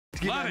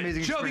give you an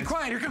amazing Joe, experience. be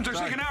quiet. Here comes our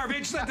second hour of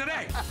HSN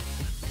Today.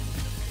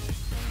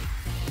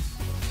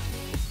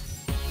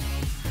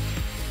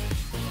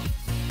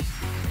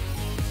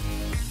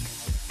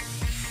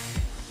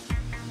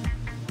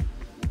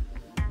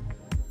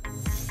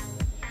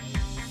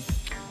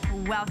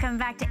 Welcome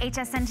back to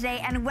HSN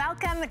Today, and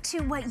welcome to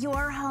what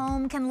your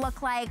home can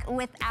look like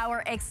with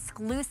our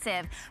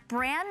exclusive,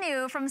 brand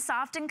new from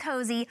Soft and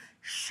Cozy,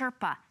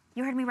 Sherpa.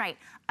 You heard me right,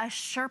 a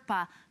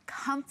Sherpa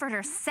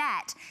comforter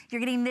set. You're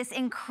getting this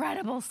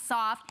incredible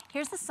soft,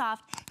 here's the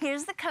soft,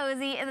 here's the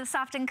cozy, the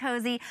Soft and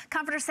Cozy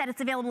comforter set.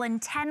 It's available in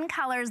 10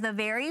 colors, the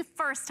very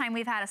first time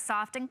we've had a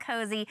Soft and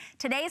Cozy.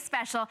 Today's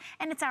special,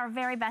 and it's our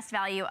very best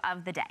value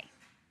of the day.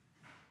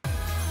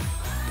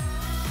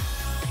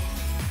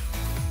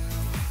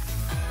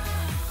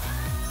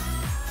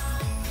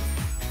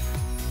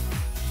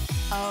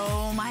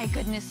 Oh my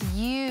goodness,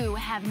 you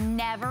have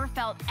never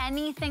felt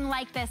anything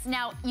like this.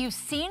 Now, you've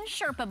seen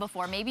Sherpa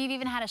before. Maybe you've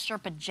even had a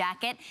Sherpa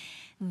jacket.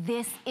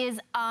 This is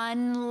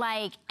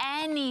unlike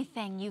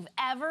anything you've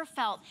ever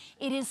felt.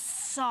 It is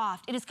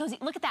soft, it is cozy.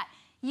 Look at that.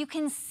 You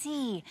can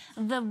see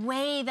the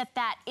way that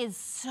that is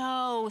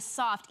so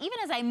soft. Even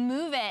as I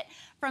move it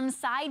from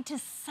side to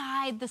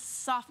side, the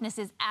softness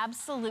is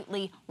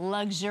absolutely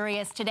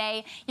luxurious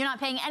today. You're not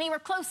paying anywhere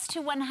close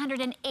to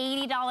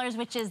 $180,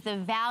 which is the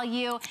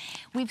value.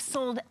 We've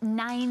sold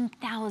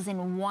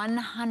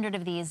 9,100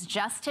 of these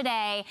just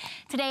today.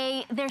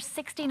 Today, they're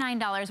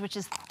 $69, which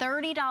is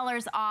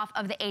 $30 off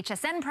of the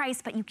HSN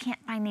price, but you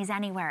can't find these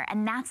anywhere.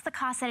 And that's the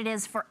cost that it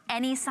is for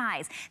any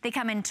size. They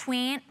come in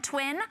twin,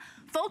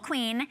 full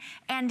queen,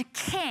 and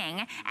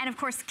king. And of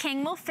course,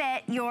 king will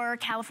fit your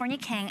California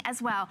king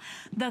as well.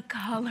 The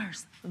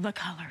colors,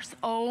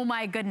 oh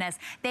my goodness.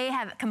 They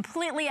have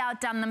completely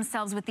outdone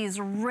themselves with these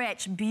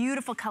rich,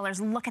 beautiful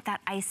colors. Look at that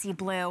icy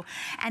blue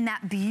and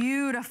that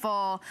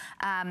beautiful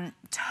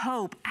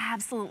taupe,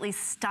 absolutely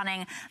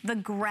stunning. The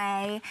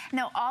gray.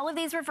 Now, all of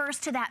these reverse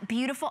to that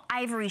beautiful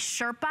ivory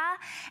Sherpa,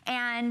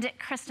 and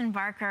Kristen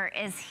Barker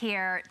is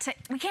here to,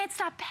 we can't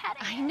stop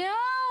petting. I know,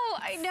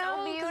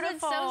 So beautiful.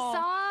 it's so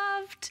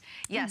soft.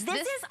 Yes,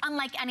 this is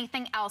unlike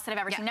anything else that I've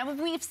ever seen. Now,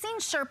 we've seen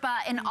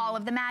Sherpa in all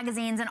of the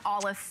magazines and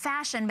all of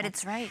fashion, but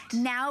it's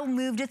now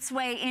moved its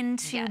way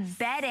into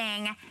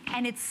bedding,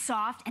 and it's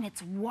soft and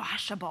it's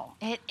washable.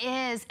 It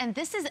is, and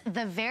this is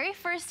the very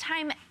first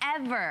time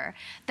ever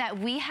that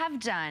we have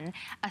done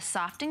a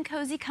Soft and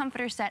Cozy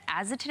comforter set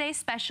as a Today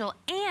Special,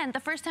 and the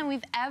first time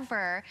we've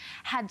ever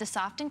had the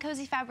Soft and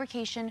Cozy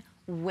fabrication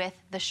with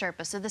the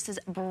Sherpa. So this is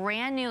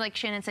brand new. Like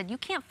Shannon said, you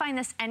can't find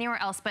this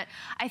anywhere else, but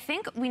I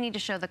think we need to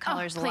show the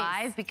colors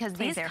live, because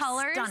these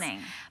colors,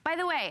 stunning. By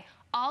the way,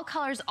 all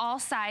colors, all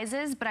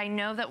sizes, but I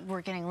know that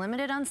we're getting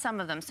limited on some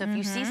of them. So if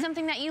you see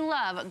something that you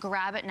love,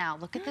 grab it now.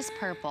 Look at this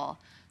purple.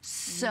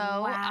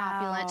 So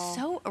opulent,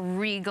 so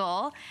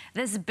regal.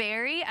 This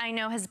berry, I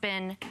know, has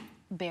been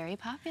very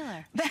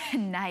popular.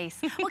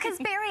 Nice. Well, because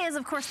berry is,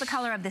 of course, the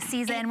color of the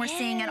season. We're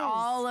seeing it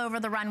all over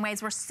the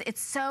runways.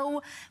 It's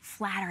so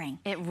flattering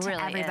to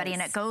everybody,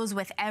 and it goes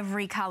with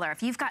every color.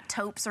 If you've got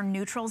taupes or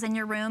neutrals in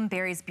your room,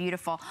 berry's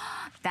beautiful.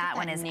 That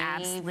one is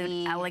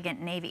absolute elegant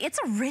navy. It's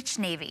a rich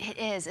navy. It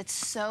is. It's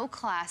so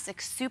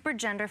classic, super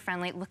gender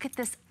friendly. Look at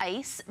this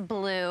ice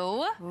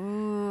blue.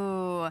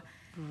 Ooh.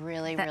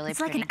 Really it's pretty. It's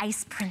like an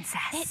ice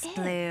princess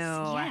blue.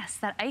 Yes,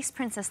 that ice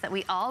princess that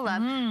we all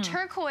love.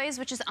 Turquoise,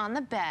 which is on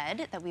the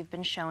bed that we've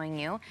been showing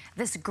you.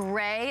 This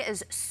gray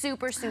is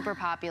super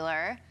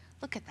popular.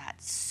 Look at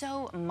that,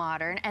 so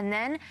modern. And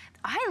then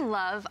I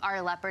love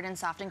our leopard and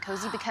Soft and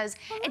Cozy because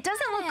it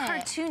doesn't look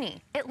cartoony.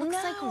 It looks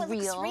like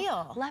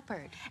real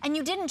leopard. And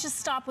you didn't just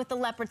stop with the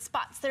leopard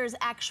spots. There's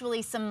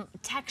actually some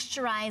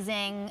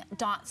texturizing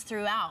dots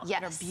throughout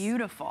that are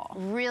beautiful.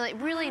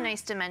 Really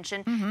nice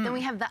dimension. Then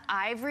we have the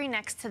ivory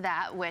next to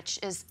that, which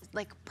is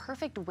like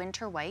perfect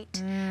winter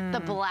white.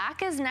 The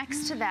black is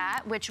next to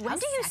that, which when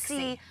do you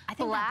see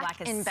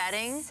black in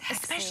bedding?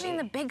 Especially in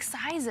the big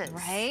sizes.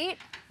 Right?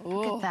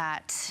 Look at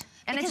that.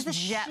 And it's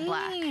jet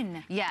black.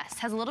 Yes,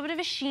 has a little bit of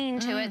a sheen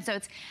to it, so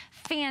it's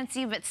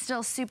fancy but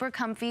still super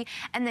comfy.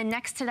 And then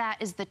next to that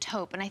is the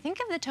taupe. And I think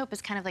of the taupe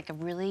as kind of like a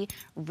really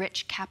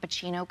rich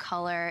cappuccino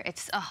color.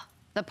 It's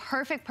the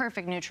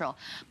perfect neutral.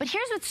 But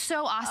here's what's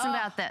so awesome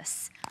about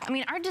this. I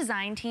mean, our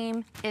design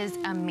team is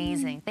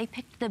amazing. They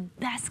picked the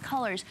best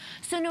colors.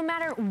 So no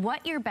matter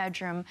what your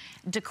bedroom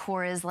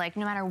decor is like,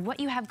 no matter what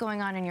you have going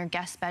on in your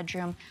guest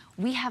bedroom,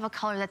 we have a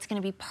color that's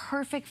gonna be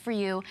perfect for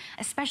you,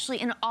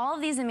 especially in all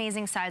of these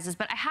amazing sizes.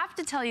 But I have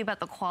to tell you about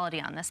the quality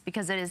on this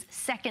because it is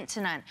second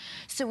to none.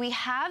 So we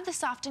have the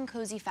Soft and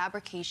Cozy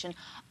fabrication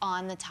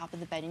on the top of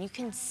the bed, and you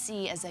can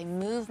see as I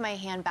move my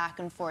hand back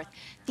and forth,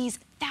 these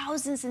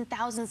thousands and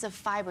thousands of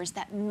fibers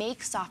that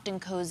make Soft and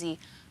Cozy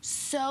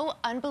so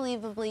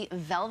unbelievably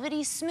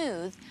velvety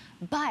smooth,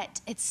 but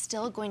it's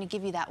still going to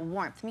give you that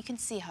warmth. And you can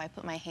see how I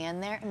put my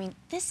hand there. I mean,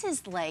 this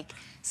is like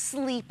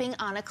sleeping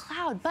on a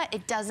cloud, but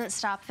it doesn't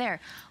stop there.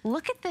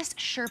 Look at this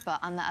Sherpa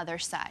on the other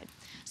side.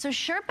 So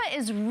Sherpa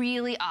is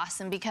really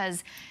awesome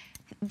because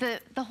the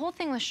whole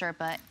thing with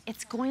Sherpa,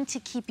 it's going to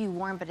keep you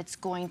warm, but it's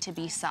going to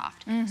be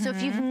soft. So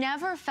if you've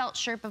never felt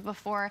Sherpa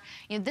before,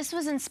 you know, this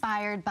was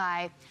inspired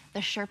by the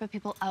Sherpa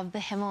people of the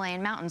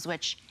Himalayan mountains,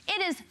 which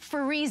it is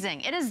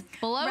freezing. It is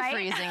below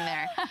freezing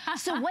there.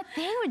 So what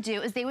they would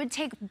do is they would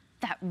take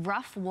that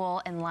rough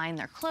wool and line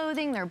their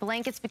clothing, their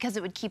blankets, because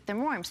it would keep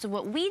them warm. So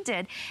what we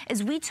did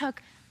is we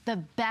took the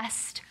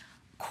best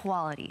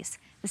qualities.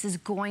 This is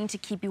going to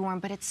keep you warm,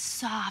 but it's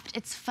soft,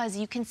 it's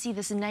fuzzy. You can see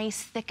this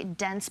nice, thick,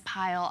 dense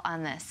pile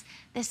on this.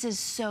 This is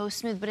so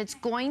smooth, but it's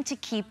going to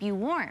keep you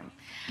warm.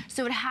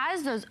 So it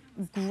has those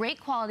great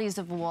qualities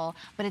of wool,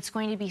 but it's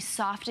going to be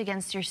soft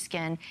against your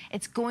skin.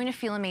 It's going to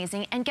feel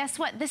amazing. And guess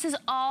what? This is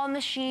all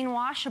machine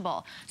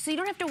washable. So you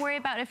don't have to worry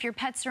about if your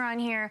pets are on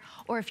here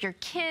or if your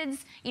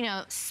kids, you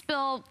know,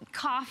 spill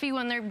coffee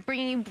when they're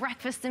bringing you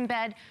breakfast in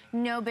bed.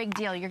 No big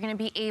deal. You're gonna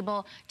be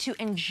able to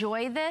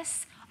enjoy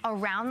this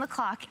around the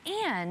clock,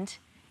 and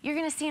you're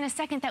gonna see in a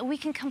second that we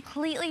can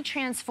completely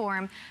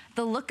transform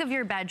the look of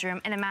your bedroom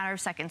in a matter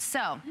of seconds.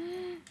 So,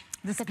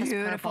 this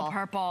beautiful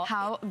purple.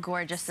 How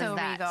gorgeous is that?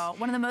 So regal.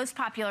 One of the most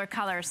popular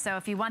colors. So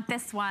if you want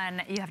this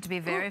one, you have to be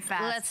very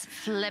fast. Let's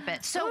flip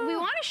it. So we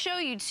want to show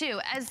you too,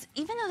 as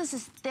even though this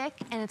is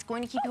thick and it's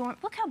going to keep you warm,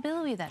 look how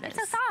billowy that is.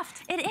 It's so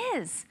soft. It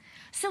is.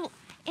 So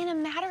in a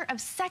matter of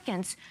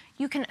seconds,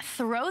 you can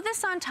throw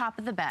this on top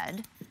of the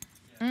bed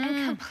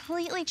and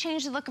completely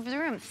change the look of the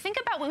room. Think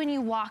about when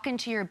you walk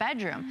into your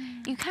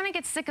bedroom. You kind of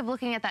get sick of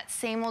looking at that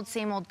same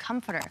old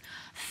comforter.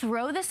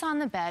 Throw this on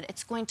the bed.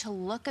 It's going to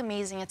look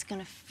amazing. It's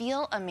going to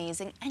feel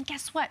amazing. And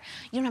guess what?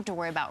 You don't have to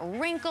worry about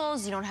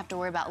wrinkles. You don't have to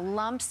worry about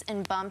lumps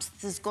and bumps.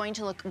 This is going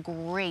to look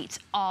great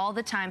all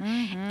the time.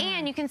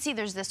 And you can see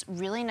there's this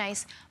really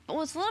nice,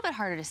 well, it's a little bit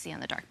harder to see on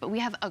the dark, but we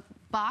have a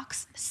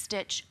box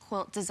stitch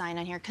quilt design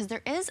on here because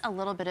there is a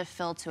little bit of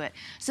fill to it.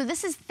 So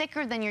this is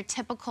thicker than your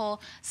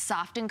typical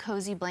soft and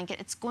cozy blanket.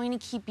 It's going to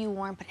keep you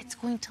warm, but it's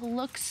going to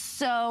look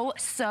so,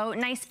 so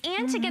nice.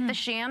 And to get the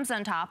shams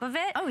on top of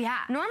it. Oh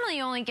yeah. Normally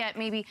you only get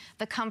maybe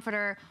the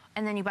comforter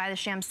and then you buy the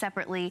shams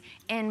separately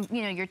in,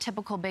 you know, your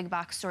typical big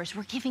box stores.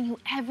 We're giving you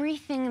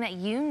everything that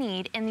you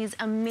need in these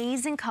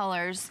amazing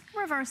colors.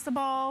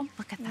 Reversible.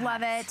 Look at that.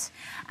 Love it.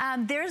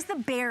 There's the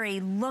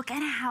berry. Look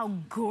at how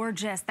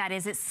gorgeous that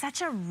is. It's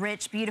such a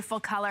rich, beautiful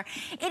color.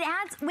 It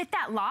adds, with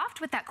that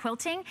loft, with that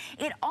quilting,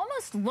 it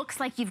almost looks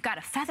like you've got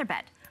a feather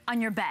bed on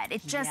your bed.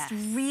 It just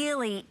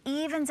really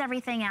evens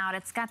everything out.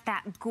 It's got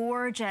that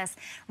gorgeous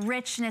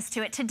richness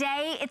to it.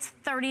 Today, it's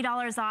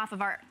 $30 off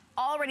of our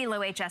already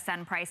low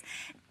HSN price.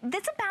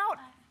 That's about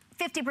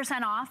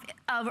 50% off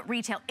of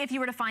retail, if you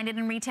were to find it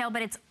in retail,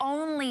 but it's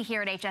only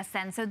here at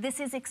HSN. So this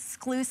is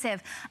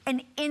exclusive,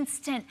 an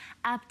instant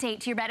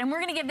update to your bed. And we're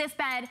gonna give this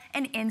bed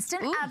an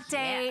instant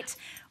update.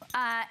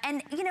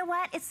 And you know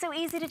what? It's so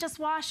easy to just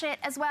wash it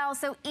as well.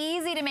 So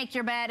easy to make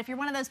your bed. If you're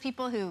one of those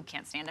people who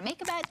can't stand to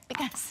make a bed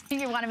because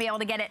you want to be able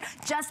to get it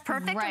just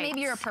perfect, or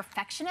maybe you're a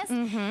perfectionist,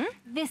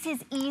 this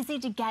is easy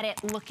to get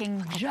it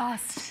looking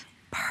just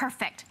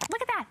perfect.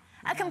 Look at that.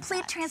 A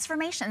complete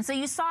transformation. So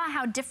you saw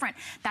how different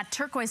that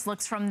turquoise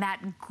looks from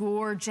that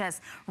gorgeous,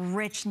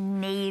 rich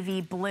navy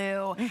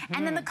blue.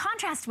 And then the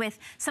contrast with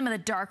some of the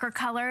darker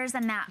colors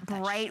and that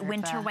bright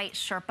winter white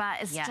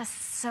Sherpa is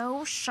just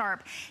so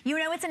sharp. You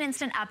know it's an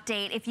instant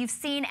update. If you've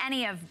seen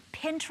any of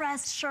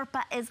Pinterest,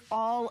 Sherpa is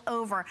all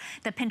over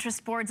the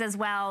Pinterest boards as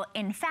well,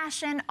 in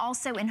fashion,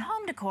 also in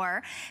home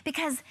decor,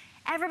 because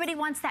everybody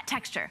wants that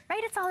texture,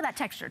 right? It's all about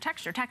texture,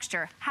 texture,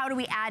 texture. How do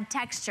we add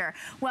texture?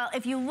 Well,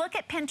 if you look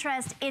at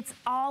Pinterest, it's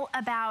all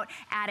about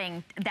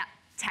adding that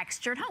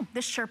textured home, the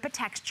Sherpa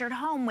textured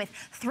home with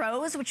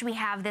throws, which we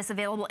have this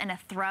available in a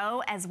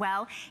throw as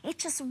well. It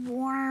just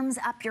warms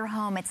up your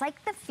home. It's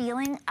like the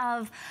feeling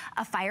of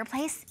a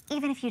fireplace,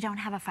 even if you don't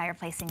have a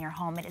fireplace in your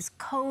home. It is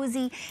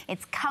cozy,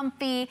 it's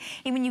comfy.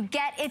 Even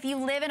if you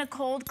live in a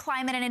cold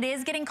climate, and it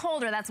is getting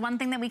colder, that's one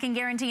thing that we can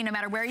guarantee no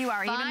matter where you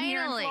are, even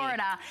here in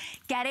Florida,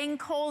 getting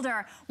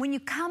colder. When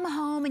you come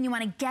home and you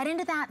want to get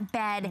into that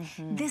bed,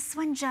 this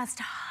one just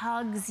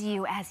hugs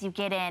you as you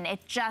get in.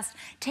 It just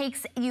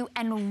takes you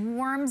and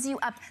warms you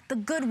up, the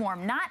good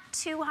warm, not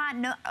too hot,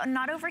 no,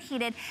 not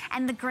overheated.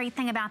 And the great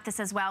thing about this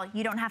as well,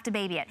 you don't have to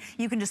baby it.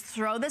 You can just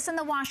throw this in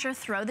the washer,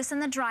 throw this in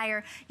the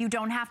dryer. You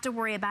don't have to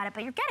worry about it,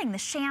 but you're getting the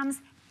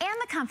shams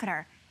and the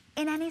comforter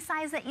in any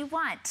size that you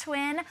want.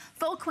 Twin,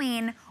 full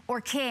queen,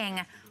 or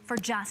king for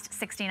just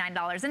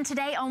 $69. And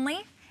today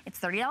only, it's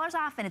 $30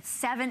 off and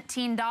it's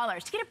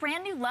 $17. To get a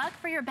brand new look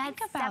for your bed,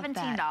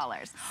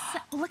 $17. So,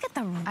 look at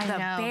the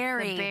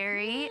berry. The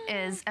berry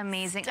is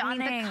amazing.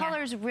 Stunning. I mean, the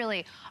colors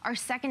really are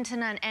second to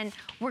none. And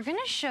we're gonna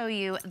show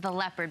you the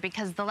leopard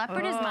because the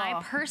leopard is my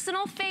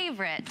personal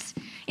favorite.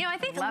 You know,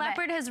 think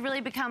leopard has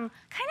really become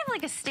kind of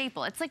like a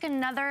staple. It's like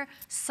another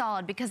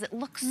solid because it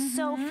looks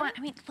so fun.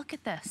 I mean, look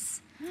at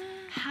this.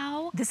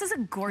 This is a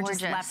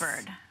gorgeous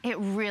leopard. It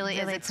really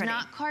is. It's pretty.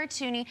 not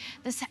cartoony.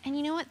 And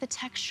you know what? The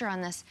texture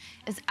on this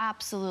is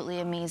absolutely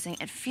amazing.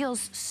 It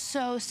feels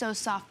so, so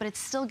soft, but it's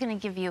still gonna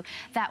give you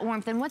that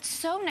warmth. And what's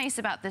so nice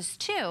about this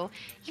too,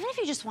 even if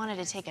you just wanted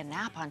to take a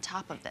nap on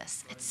top of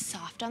this, it's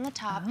soft on the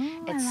top,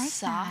 it's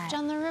soft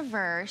on the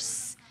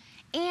reverse,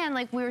 and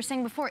like we were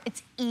saying before,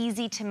 it's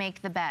easy to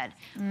make the bed.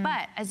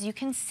 But as you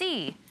can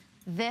see,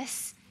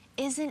 this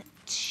isn't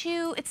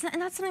it's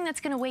not something that's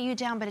gonna weigh you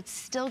down, but it's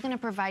still gonna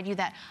provide you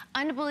that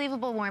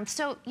unbelievable warmth.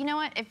 So you know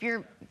what, if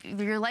you're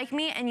like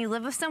me and you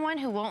live with someone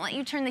who won't let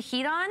you turn the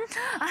heat on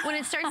when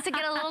it starts to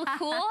get a little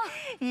cool,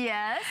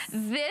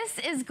 this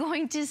is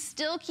going to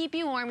still keep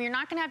you warm. You're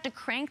not gonna have to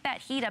crank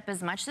that heat up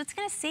as much. So it's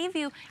gonna save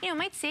you, it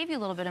might save you a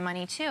little bit of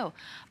money too.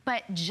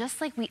 But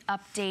just like we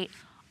update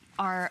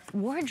our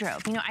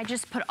wardrobe. I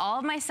just put all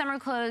of my summer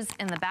clothes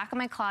in the back of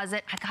my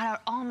closet. I got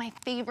out all my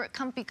favorite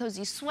comfy,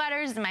 cozy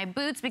sweaters and my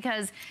boots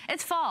because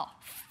it's fall,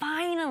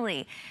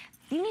 finally.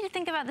 You need to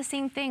think about the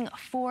same thing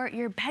for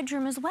your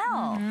bedroom as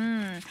well.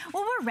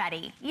 Well, we're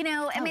ready.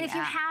 I mean, if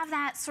you have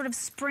that sort of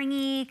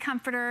springy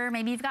comforter,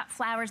 maybe you've got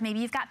flowers,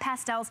 maybe you've got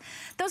pastels,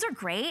 those are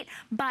great,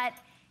 but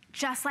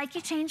just like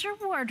you change your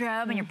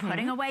wardrobe and you're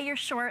putting away your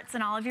shorts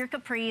and all of your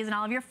capris and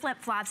all of your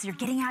flip-flops, you're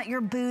getting out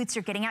your boots,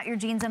 you're getting out your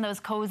jeans and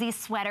those cozy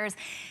sweaters.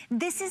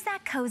 This is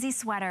that cozy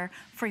sweater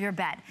for your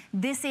bed.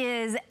 This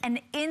is an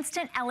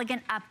instant,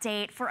 elegant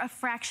update for a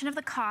fraction of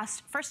the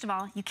cost. First of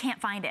all, you can't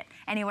find it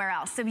anywhere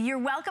else. So you're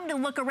welcome to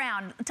look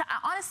around.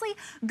 Honestly,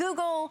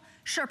 Google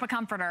Sherpa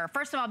comforter.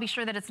 First of all, be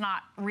sure that it's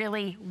not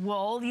really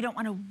wool. You don't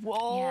want a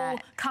wool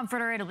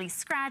comforter. It'll be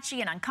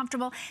scratchy and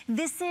uncomfortable.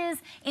 This is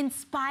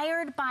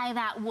inspired by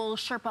that wool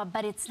Sherpa,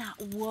 but it's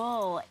not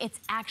wool.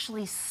 It's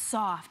actually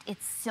soft.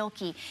 It's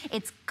silky.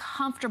 It's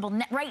comfortable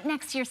right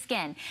next to your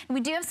skin. And we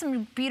do have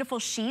some beautiful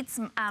sheets,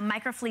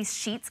 microfleece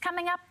sheets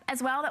coming up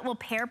as well that will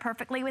pair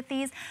perfectly with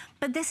these.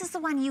 But this is the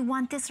one you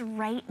want this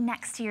right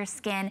next to your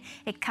skin.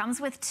 It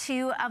comes with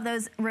 2 of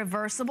those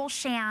reversible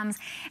shams.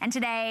 And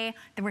today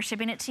we're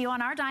shipping it to you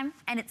on our dime,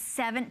 and it's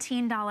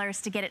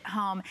 $17 to get it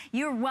home.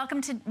 You're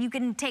welcome to, you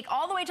can take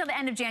all the way till the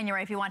end of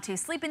January if you want to.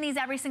 Sleep in these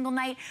every single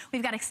night.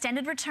 We've got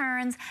extended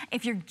returns.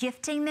 If you're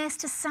gifting this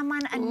to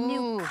someone, a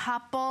new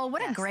couple,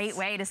 what a great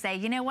way to say,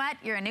 you know what,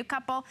 you're a new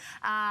couple,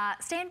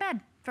 stay in bed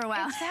for a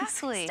while.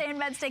 Exactly. Stay in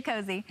bed, stay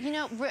cozy.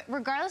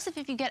 Regardless of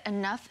if you get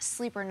enough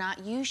sleep or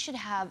not, you should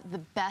have the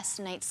best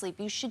night's sleep.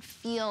 You should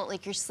feel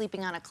like you're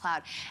sleeping on a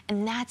cloud.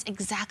 And that's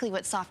exactly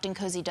what Soft and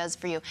Cozy does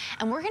for you.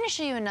 And we're gonna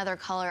show you another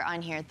color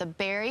on here. The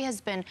berry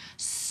has been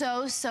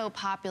so, so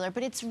popular,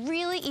 but it's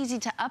really easy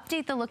to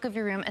update the look of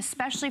your room,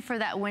 especially for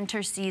that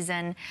winter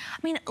season. I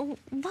mean,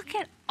 look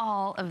at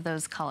all of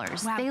those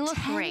colors. Wow, they look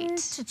 10 great.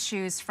 to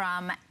choose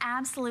from.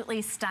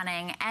 Absolutely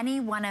stunning, any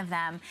one of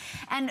them.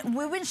 And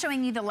we've been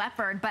showing you the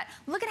leopard, but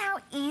look at how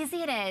easy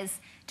it is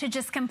to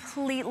just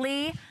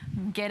completely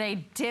get a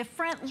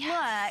different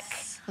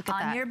look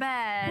on your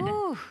bed.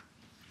 Ooh.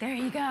 There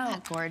you go.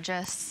 That's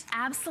gorgeous.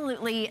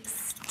 Absolutely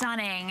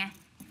stunning.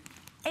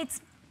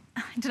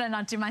 Did I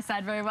not do my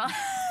side very well?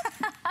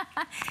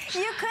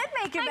 You could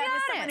make your bed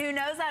with someone who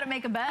knows how to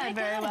make a bed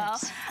very well.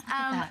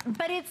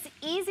 But it's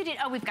easy to,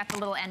 we've got the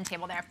little end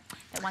table there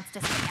that wants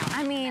to stick out.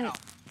 I mean,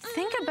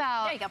 think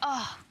about, there you go.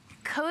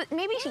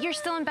 maybe you're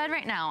still in bed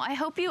right now. I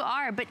hope you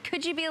are, but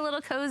could you be a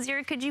little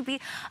cozier? Could you be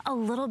a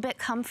little bit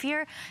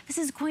comfier? This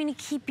is going to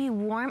keep you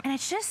warm. And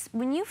it's just,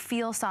 when you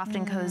feel soft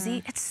and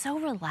cozy, it's so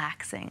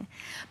relaxing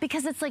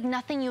because it's like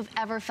nothing you've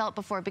ever felt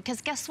before.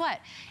 Because guess what?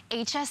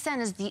 HSN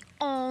is the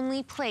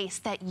only place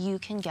that you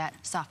can get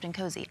soft and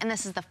cozy. And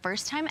this is the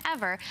first time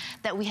ever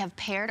that we have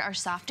paired our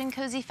soft and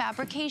cozy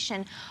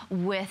fabrication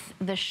with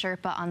the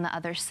Sherpa on the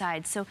other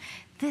side. So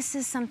this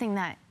is something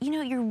that,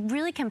 you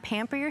really can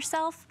pamper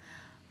yourself.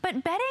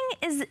 But bedding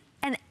is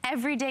an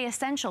everyday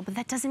essential, but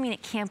that doesn't mean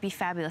it can't be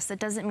fabulous. That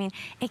doesn't mean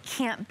it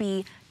can't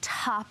be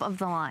top of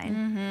the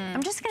line.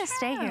 I'm just gonna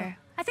stay here.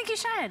 I think you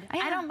should.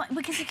 I don't,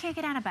 because you can't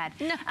get out of bed.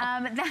 No.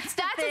 That's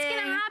what's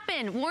gonna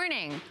happen.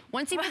 Warning.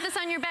 Once you put this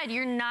on your bed,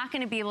 you're not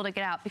gonna be able to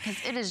get out because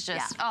it is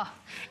just,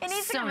 it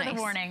needs to come with a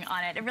warning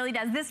on it. It really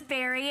does. This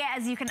berry,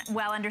 as you can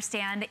well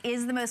understand,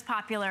 is the most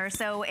popular.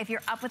 So if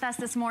you're up with us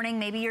this morning,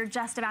 maybe you're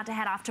just about to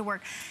head off to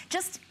work,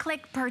 just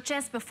click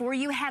purchase before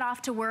you head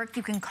off to work.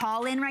 You can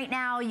call in right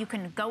now. You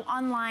can go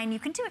online. You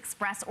can do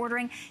express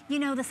ordering. You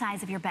know the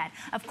size of your bed.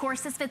 Of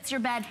course, this fits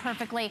your bed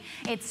perfectly.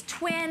 It's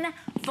twin,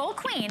 full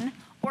queen,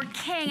 or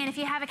king, and if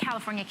you have a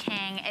California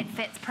king, it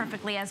fits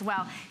perfectly as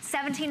well.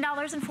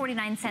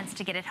 $17.49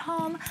 to get it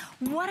home.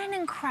 What an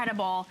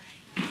incredible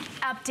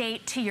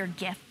update to your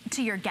gift,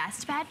 to your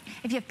guest bed.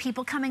 If you have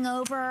people coming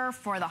over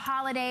for the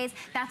holidays,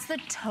 that's the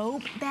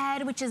taupe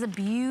bed, which is a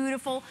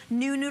beautiful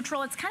new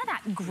neutral. It's kind of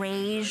that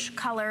grayish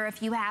color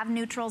if you have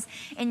neutrals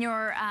in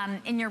your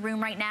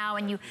room right now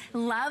and you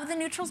love the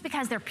neutrals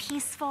because they're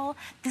peaceful.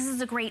 This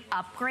is a great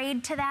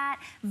upgrade to that.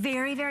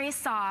 Very, very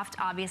soft,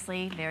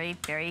 obviously, very,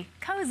 very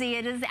cozy.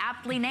 It is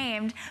aptly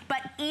named,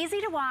 but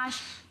easy to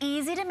wash,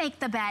 easy to make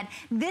the bed.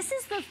 This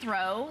is the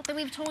throw that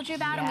we've told you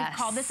about, and we've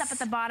called this up at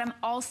the bottom.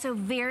 Also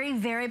very,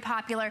 very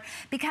popular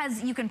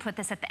because you can put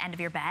this at the end of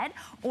your bed,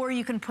 or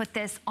you can put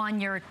this on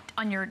your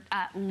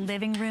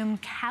living room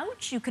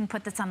couch. You can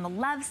put this on the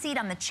love seat,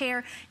 on the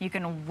chair. You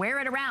can wear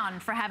it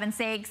around, for heaven's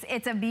sakes.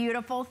 It's a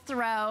beautiful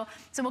throw.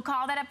 So we'll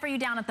call that up for you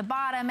down at the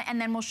bottom, and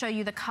then we'll show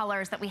you the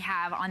colors that we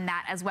have on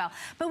that as well.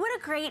 But what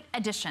a great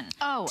addition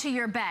to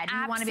your bed.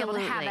 You want to be able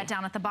to have that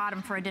down at the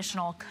bottom for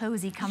additional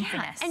cozy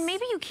comfiness. Yeah. And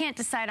maybe you can't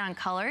decide on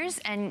colors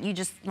and you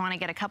just want to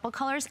get a couple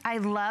colors. I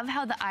love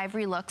how the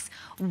ivory looks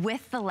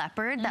with the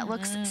leopard. That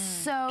looks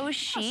so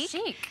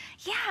chic.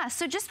 Yeah,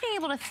 so just being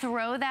able to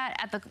throw that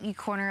at the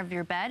corner of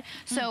your bed.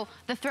 So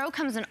the throw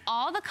comes in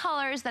all the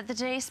colors that the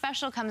today's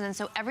special comes in,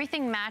 so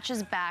everything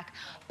matches back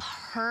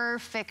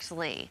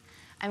perfectly.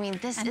 I mean,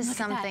 this is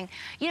something,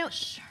 you know,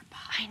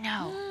 I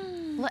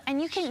know.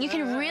 And you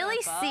can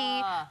really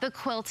see the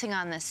quilting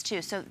on this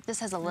too. So this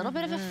has a little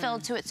bit of a fill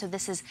to it. So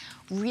this is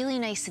really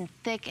nice and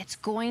thick. It's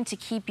going to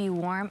keep you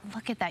warm.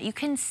 Look at that. You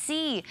can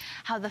see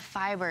how the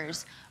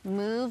fibers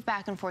move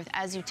back and forth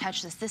as you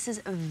touch this. This is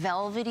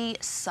velvety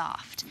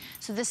soft.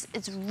 So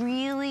it's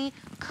really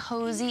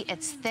cozy.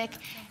 It's thick.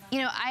 You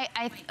know,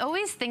 I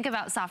always think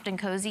about soft and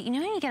cozy. You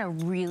know when you get a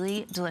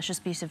really delicious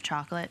piece of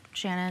chocolate,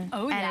 Shannon?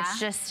 Oh, yeah. And it's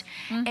just,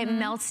 it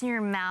melts in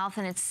your mouth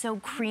and it's so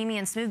creamy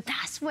and smooth.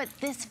 That's what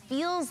this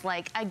feels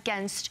like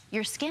against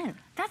your skin.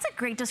 That's a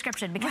great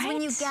description because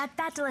when you get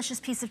that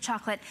delicious piece of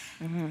chocolate,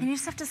 and you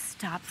just have to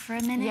stop for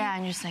a minute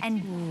and you're just like,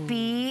 and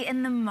be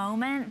in the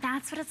moment.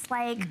 That's what it's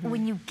like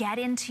when you get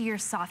into your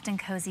soft and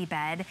cozy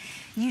bed.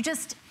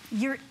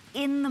 You're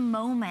in the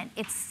moment.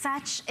 It's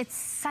such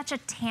a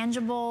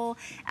tangible,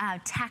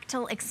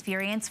 tactile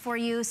experience for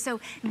you. So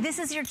this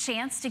is your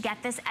chance to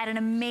get this at an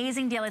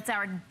amazing deal. It's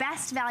our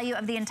best value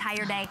of the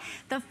entire day.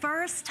 The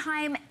first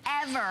time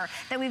ever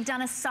that we've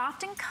done a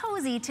soft and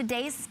cozy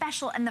today's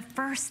special, and the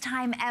first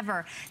time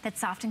ever that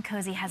Soft and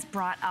Cozy has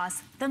brought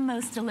us the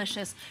most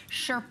delicious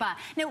Sherpa.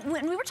 Now,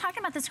 when we were talking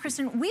about this,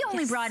 Kristen, we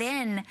only brought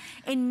in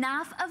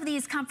enough of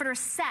these comforter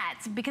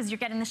sets, because you're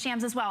getting the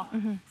shams as well,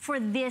 for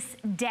this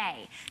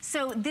day.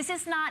 So this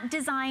is not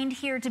designed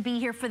here to be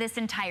here for this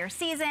entire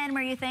season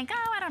where you think,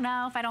 oh, I don't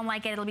know, if I don't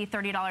like it, it'll be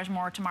 $30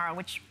 more tomorrow,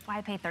 which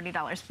why pay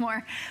 $30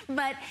 more?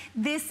 But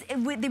this,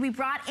 we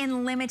brought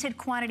in limited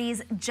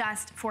quantities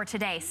just for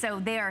today. So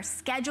they are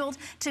scheduled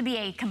to be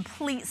a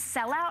complete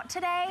sellout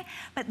today,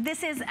 but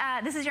this is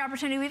your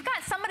opportunity. We've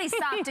got somebody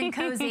soft and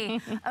cozy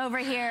over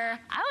here.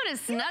 I want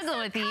to snuggle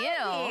with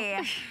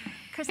you.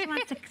 Kristen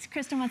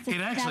wants to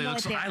It actually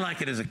looks, I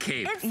like it as a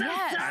cape. It's so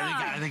soft.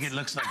 I think it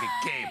looks like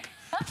a cape.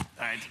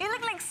 Right. You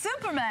look like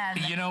Superman.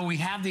 You know, we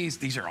have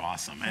these are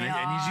awesome. And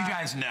as you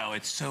guys know,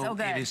 it's so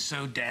good. It is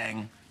so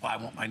dang, well, I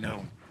want my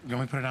nose. You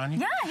want me to put it on you?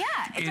 Yeah.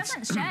 It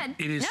doesn't shed.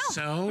 It is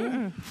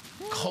so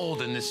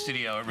cold in this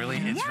studio. It's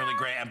really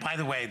great. And by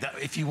the way,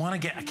 if you want to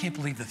get, I can't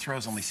believe the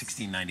throw's only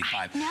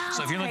 $16.95.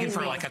 So if you're looking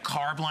for like a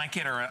car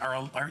blanket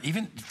or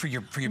even for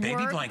your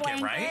baby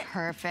blanket, right?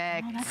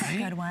 Perfect. Oh, that's a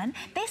good one.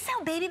 They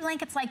sell baby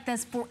blankets like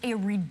this for a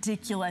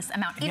ridiculous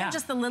amount. Even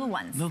just the little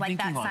ones, like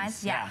that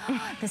size. Yeah.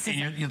 This is in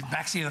your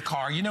backseat of the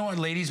car. You know what,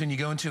 ladies, when you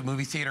go into a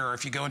movie theater or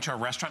if you go into a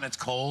restaurant that's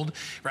cold,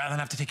 rather than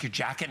have to take your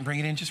jacket and bring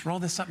it in, just roll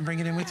this up and bring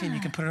it in with you, and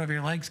you can put it over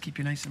your legs. Keep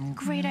you nice and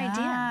great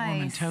idea.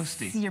 Warm and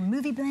toasty. Your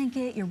movie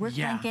blanket, your work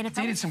blanket. It's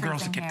dated some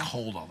girls that get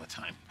cold all the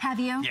time. Have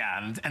you?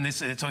 Yeah, and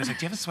it's always like,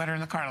 do you have a sweater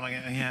in the car? I'm like,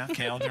 yeah,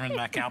 okay, I'll turn it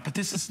back out. But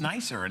this is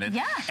nicer, and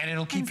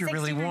it'll keep you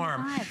really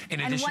warm. In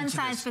addition to one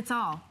size fits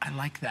all. I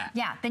like that.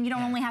 Yeah, then you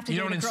don't only have to.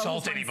 You don't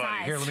insult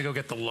anybody. Here, let me go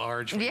get the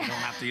large. You don't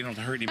have to. You don't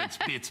hurt anybody.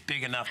 It's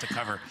big enough to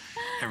cover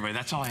everybody.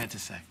 That's all I had to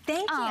say.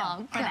 Thank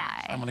you for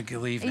that. I'm gonna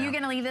leave now. Are you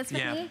gonna leave this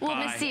with me? We'll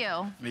miss you.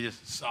 Let me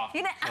just soft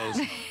close.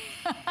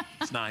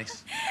 It's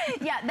nice.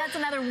 Yeah, that's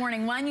another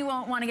warning. One, you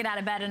won't want to get out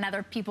of bed, and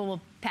other people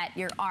will pet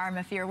your arm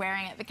if you're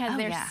wearing it because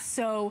they're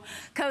so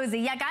cozy.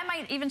 Yeah, guy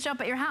might even show up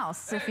at your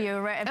house if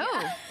you. Hi,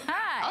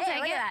 I'll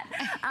take look at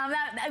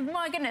that.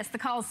 My goodness, the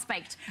call's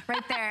spiked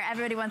right there.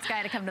 Everybody wants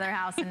Guy to come to their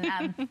house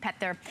and pet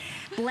their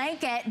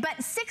blanket. But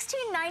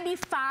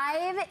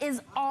 $16.95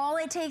 is all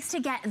it takes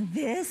to get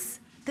this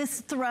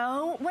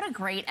throw. What a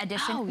great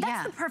addition.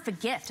 That's the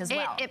perfect gift as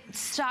well.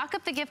 Stock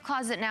up the gift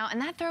closet now,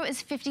 and that throw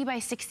is 50 by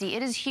 60.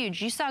 It is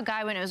huge. You saw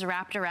Guy when it was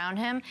wrapped around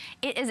him.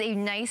 It is a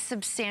nice,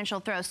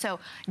 substantial throw. So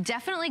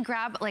definitely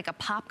grab like a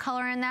pop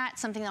color in that,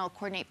 something that will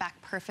coordinate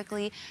back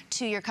perfectly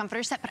to your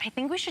comforter set. But I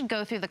think we should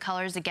go through the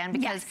colors again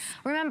because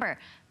remember,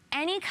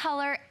 any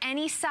color,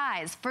 any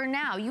size. For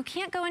now, you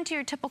can't go into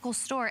your typical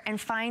store and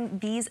find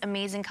these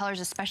amazing colors,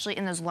 especially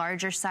in those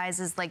larger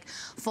sizes like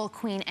full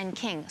queen and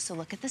king. So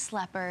look at this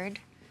leopard.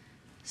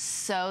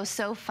 So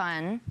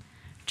fun.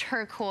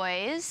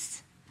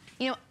 turquoise.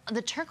 You know,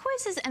 the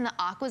turquoises and the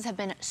aquas have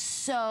been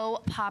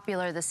so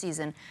popular this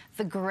season.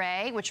 The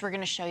gray, which we're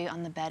gonna show you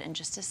on the bed in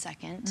just a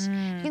second.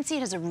 You can see it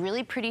has a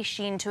really pretty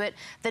sheen to it.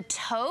 The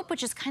taupe,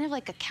 which is kind of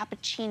like a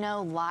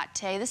cappuccino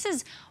latte. This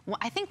is,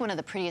 I think, one of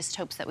the prettiest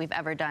taupes that we've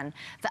ever done.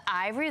 The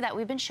ivory that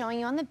we've been showing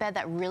you on the bed,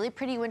 that really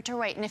pretty winter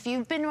white. And if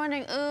you've been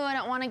wondering, oh, I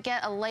don't wanna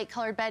get a light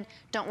colored bed,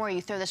 don't worry,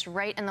 you throw this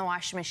right in the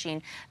washing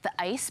machine. The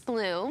ice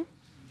blue,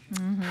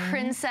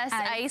 Princess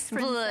Ice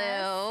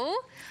Blue.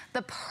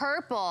 The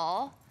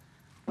purple,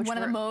 one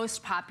of the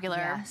most popular.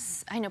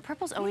 Yes, I know,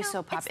 purple's always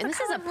so popular. And this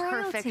is a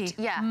perfect,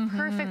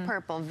 perfect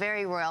purple,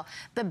 very royal.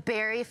 The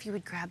berry, if you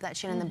would grab that,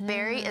 Shannon, the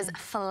berry is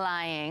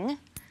flying.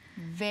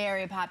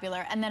 Very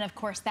popular. And then, of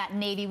course, that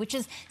navy, which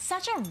is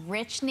such a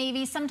rich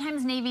navy.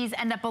 Sometimes navies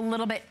end up a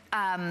little bit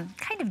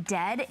kind of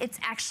dead. It's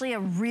actually a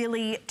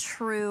really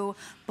true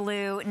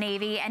blue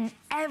navy, and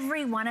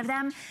every one of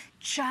them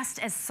just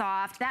as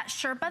soft. That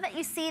Sherpa that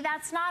you see,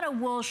 that's not a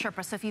wool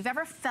Sherpa. So if you've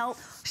ever felt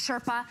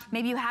Sherpa,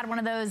 maybe you had one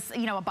of those,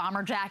 you know, a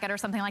bomber jacket or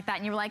something like that,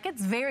 and you were like,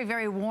 it's very,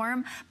 very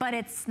warm, but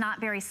it's not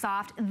very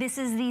soft. This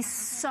is the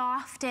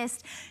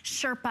softest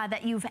Sherpa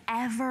that you've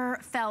ever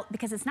felt,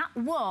 because it's not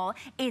wool,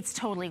 it's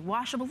totally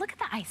washable. Look at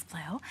the ice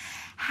blue,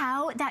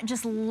 how that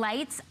just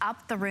lights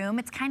up the room.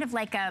 It's kind of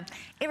like a,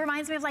 it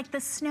reminds me of like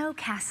the snow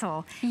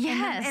castle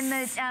in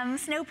the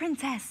Snow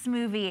Princess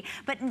movie.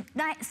 But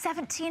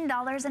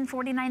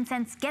 $17.49.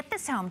 Get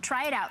this home,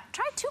 try it out.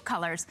 Try 2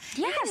 colors.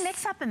 You can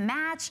mix up and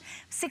match.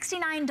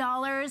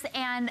 $69,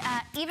 and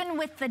even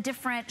with the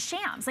different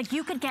shams. Like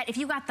you could get, if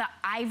you got the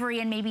ivory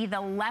and maybe the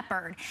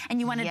leopard,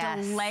 and you wanted to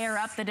layer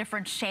up the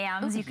different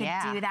shams, you could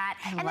do that.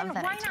 And then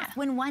why not?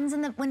 When one's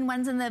in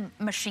the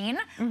machine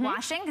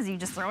washing, because you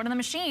just throw it in the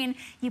machine,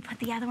 you put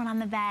the other one on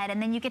the bed, and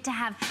then you get to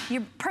have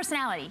your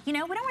personality. You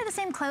know, we don't wear the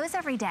same clothes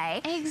every day.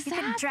 Exactly. You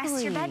can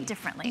dress your bed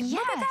differently.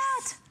 Look at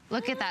that.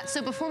 Look at that.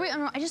 So before we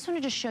unroll, I just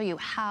wanted to show you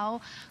how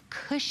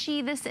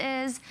cushy this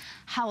is,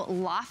 how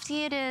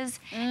lofty it is.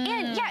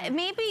 And yeah,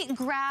 maybe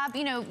grab,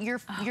 you know, your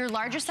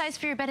larger size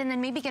for your bed, and then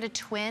maybe get a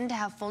twin to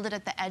have folded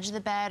at the edge of the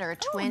bed, or a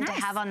twin to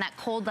have on that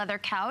cold leather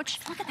couch.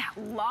 Look at that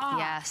loft.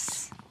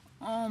 Yes.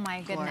 Oh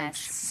my goodness,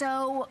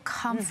 so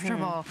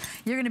comfortable.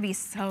 You're gonna be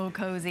so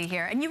cozy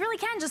here. And you really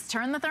can just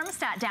turn the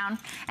thermostat down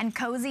and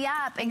cozy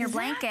up in your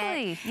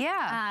blanket.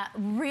 Yeah.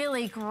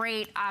 Really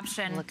great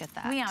option. Look at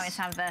that. We always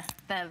have the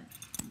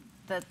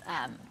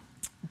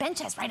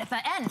benches right at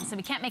the end, so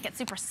we can't make it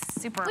super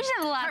We just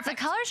have lots of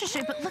colors to show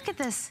you, but look at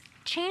this.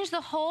 Change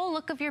the whole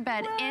look of your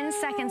bed in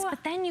seconds,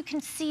 but then you can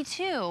see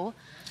too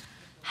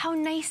how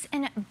nice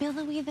and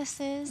billowy this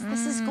is.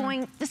 This is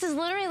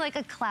literally like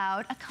a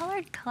cloud, a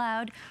colored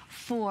cloud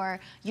for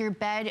your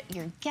bed,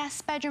 your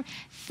guest bedroom.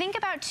 Think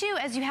about too,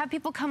 as you have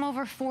people come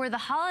over for the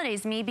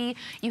holidays, maybe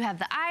you have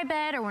the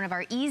iBed or one of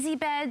our easy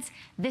beds.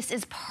 This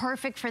is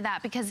perfect for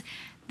that, because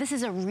this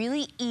is a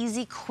really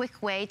easy,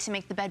 quick way to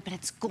make the bed, but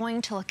it's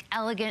going to look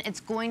elegant, it's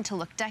going to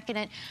look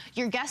decadent.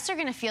 Your guests are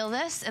gonna feel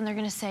this and they're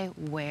gonna say,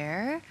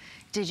 where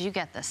did you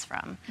get this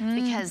from?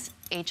 Because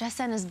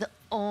HSN is the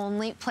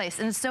only place.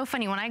 And it's so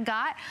funny, when I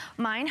got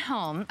mine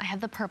home, I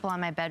have the purple on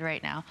my bed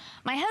right now.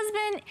 My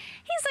husband,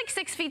 he's like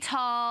 6 feet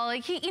tall.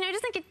 Like he, you know,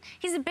 doesn't get,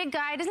 he's a big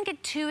guy, doesn't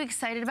get too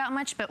excited about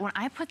much, but when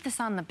I put this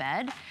on the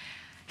bed,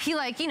 he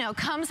like, you know,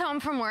 comes home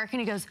from work and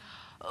he goes,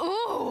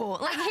 ooh,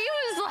 like he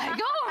was like,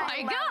 oh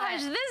my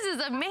gosh, this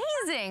is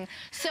amazing.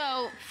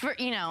 So for,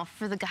 you know,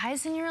 for the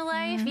guys in your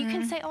life, you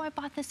can say, oh, I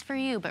bought this for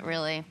you, but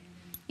really,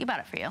 you bought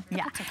it for you.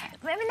 Yeah, okay.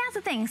 I mean, that's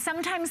the thing.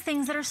 Sometimes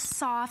things that are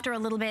soft or a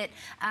little bit,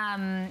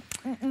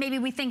 maybe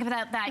we think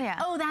about that,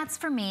 oh, that's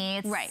for me.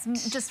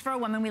 It's just for a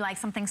woman, we like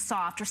something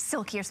soft or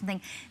silky or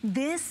something.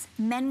 This,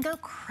 men go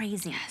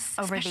crazy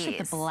over these. Especially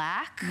the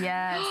black.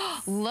 Yes.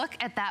 Look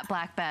at that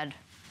black bed.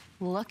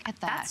 Look at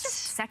that. That's just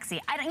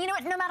sexy. You know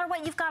what, no matter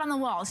what you've got on the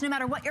walls, no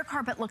matter what your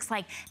carpet looks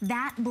like,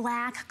 that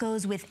black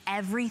goes with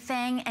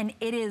everything, and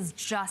it is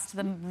just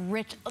the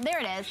rich,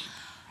 there it is.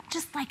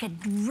 Just like a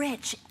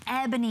rich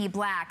ebony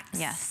black.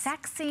 Yes.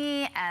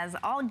 Sexy as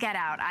all get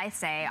out, I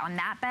say, on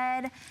that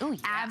bed. Ooh,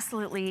 yeah.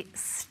 Absolutely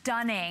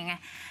stunning.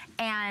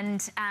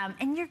 And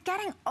you're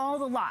getting all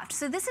the loft.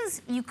 So this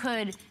is, you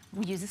could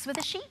use this with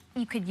a sheet.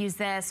 You could use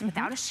this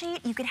without a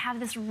sheet. You could have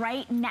this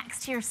right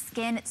next to your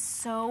skin. It's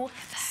so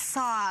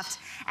soft.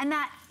 And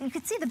that, you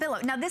could see the billow.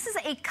 Now this is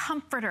a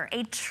comforter,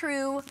 a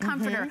true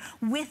comforter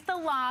with the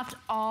loft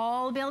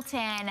all built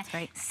in. That's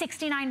right.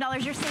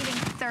 $69, you're saving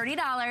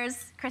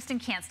 $30. Kristen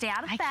can't stay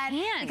out of bed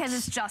because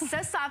it's just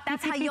so soft.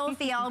 That's how you'll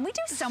feel. And we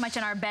do so much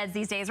in our beds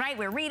these days, right?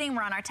 We're reading,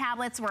 we're on our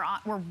tablets,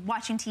 we're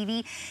watching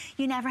TV.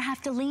 You never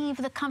have to leave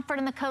the comfort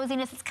and the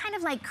coziness. It's kind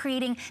of like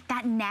creating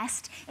that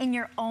nest in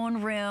your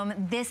own room.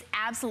 This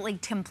absolutely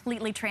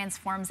completely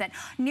transforms it.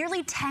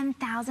 Nearly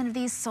 10,000 of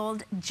these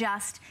sold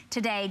just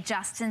today,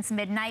 just since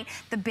midnight.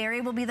 The berry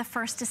will be the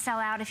first to sell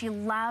out. If you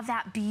love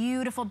that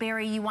beautiful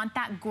berry, you want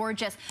that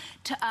gorgeous,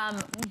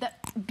 the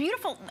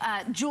beautiful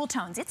jewel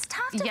tones. It's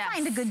tough to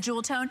find a good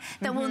jewel tone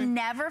that will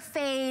never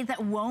fade,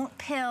 that won't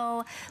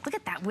pill. Look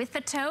at that with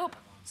the taupe.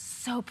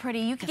 So pretty.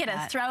 You could get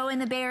a throw in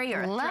the berry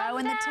or a throw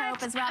in the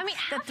taupe as well. I mean,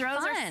 the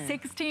throws are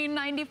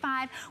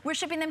 $16.95. We're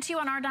shipping them to you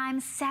on our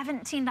dime,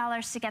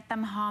 $17 to get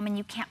them home, and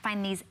you can't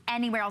find these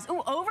anywhere else.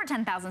 Ooh, over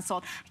 10,000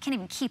 sold. I can't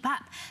even keep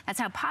up. That's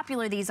how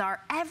popular these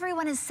are.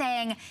 Everyone is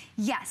saying,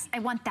 yes, I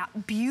want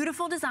that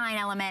beautiful design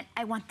element.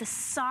 I want the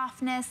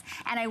softness,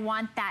 and I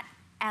want that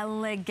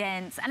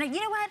elegance. And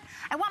you know what?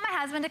 I want my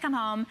husband to come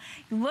home,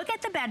 look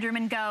at the bedroom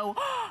and go,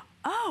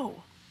 oh,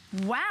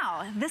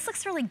 wow, this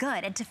looks really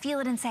good. And to feel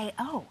it and say,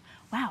 oh,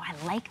 wow, I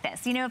like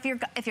this. You know, if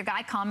your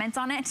guy comments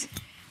on it,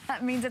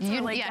 that means it's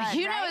really good, Yeah,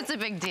 you know right? it's a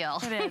big deal.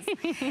 It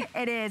is.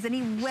 It is, and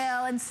he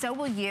will, and so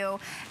will you.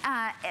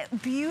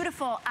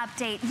 Beautiful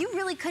update. You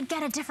really could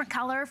get a different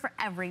color for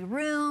every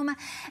room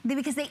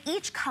because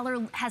each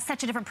color has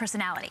such a different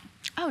personality.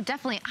 Oh,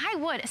 definitely. I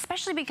would,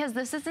 especially because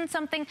this isn't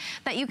something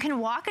that you can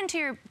walk into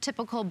your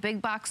typical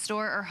big box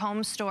store or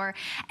home store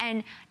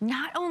and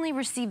not only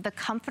receive the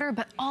comforter,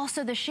 but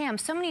also the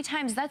shams. So many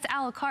times that's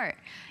a la carte.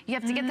 You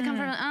have to get the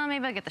comforter, oh,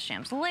 maybe I'll get the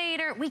shams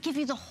later. We give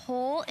you the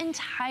whole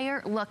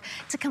entire look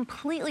to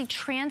completely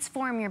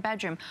transform your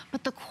bedroom.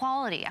 But the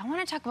quality, I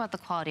want to talk about the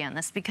quality on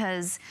this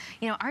because,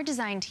 you know, our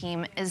design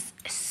team is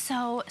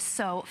so,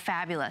 so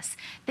fabulous.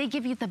 They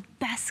give you the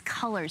best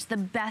colors, the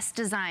best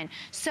design.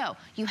 So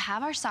you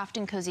have our soft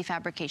and cozy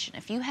fabrication.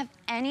 If you have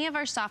any of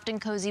our soft and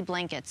cozy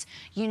blankets,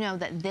 you know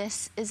that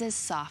this is as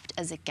soft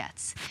as it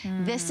gets.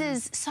 This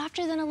is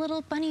softer than a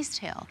little bunny's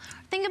tail.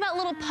 Think about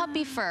little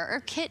puppy fur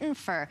or kitten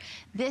fur.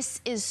 This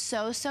is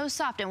so, so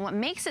soft. And what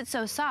makes it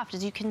so soft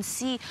is you can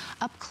see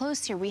up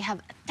close here, we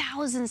have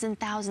thousands and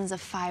thousands of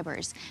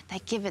fibers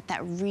that give it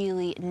that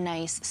really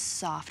nice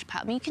soft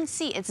pop. I mean, you can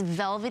see it's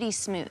velvety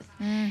smooth.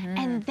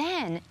 And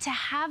then to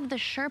have the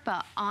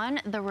Sherpa on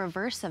the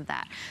reverse of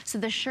that. So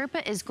the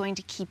Sherpa is going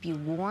to keep you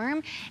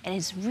warm. It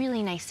is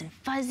really nice and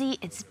fuzzy.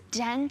 It's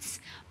dense,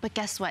 but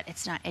guess what?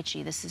 It's not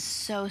itchy. This is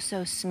so,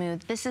 so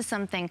smooth. This is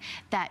something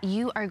that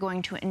you are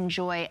going to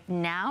enjoy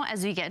now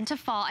as we get into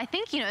fall. I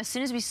think, you know, as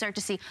soon as we start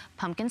to see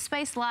pumpkin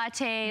spice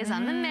lattes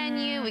on the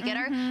menu, we get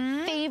our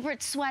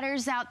favorite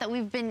sweaters out that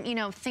we've been, you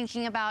know,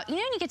 thinking about. You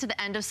know, when you get to the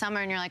end of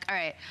summer and you're like, all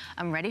right,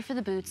 I'm ready for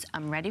the boots.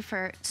 I'm ready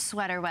for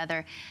sweater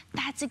weather.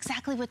 That's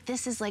exactly what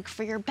this is like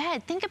for your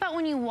bed. Think about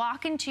when you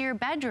walk into your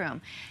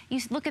bedroom.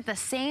 You look at the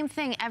same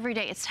thing every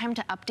day. It's time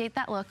to update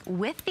that look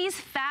with these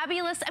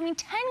fabulous, I mean,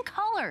 10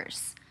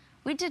 colors.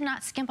 We did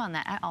not skimp on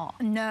that at all.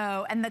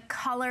 No, and the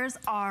colors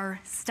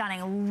are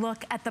stunning.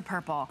 Look at the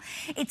purple.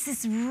 It's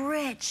this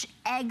rich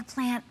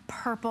eggplant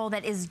purple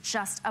that is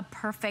just a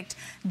perfect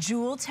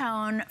jewel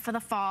tone for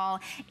the fall.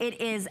 It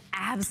is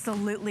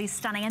absolutely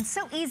stunning and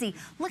so easy.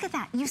 Look at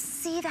that. You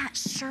see that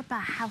Sherpa,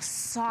 how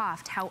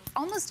soft, how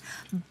almost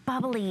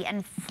bubbly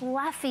and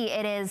fluffy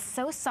it is.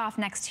 So soft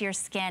next to your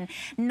skin.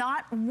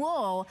 Not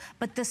wool,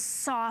 but the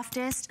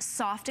softest,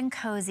 soft and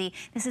cozy.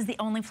 This is the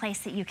only place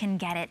that you can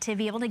get it. To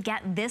be able to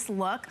get this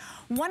look,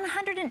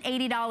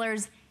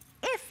 $180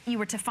 if you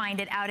were to find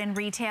it out in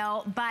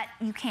retail, but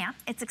you can't.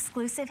 It's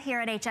exclusive here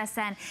at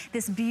HSN.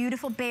 This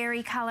beautiful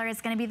berry color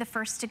is gonna be the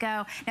first to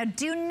go. Now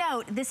do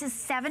note, this is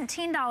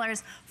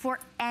 $17 for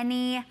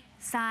any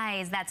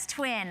size. That's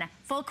twin,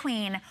 full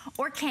queen,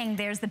 or king.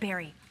 There's the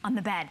berry on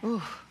the bed.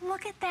 Ooh.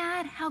 Look at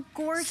that, how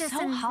gorgeous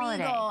and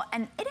holiday. regal.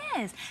 And it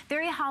is,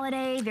 very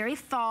holiday, very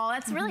fall.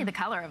 That's really the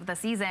color of the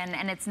season,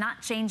 and it's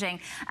not changing.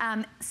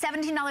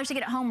 $17 to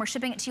get it home. We're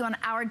shipping it to you on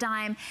our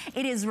dime.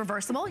 It is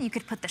reversible. You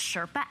could put the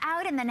Sherpa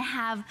out and then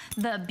have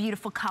the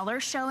beautiful color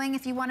showing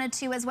if you wanted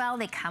to as well.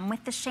 They come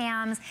with the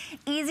shams.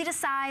 Easy to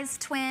size,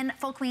 twin,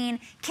 full queen,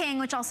 king,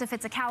 which also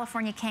fits a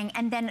California king,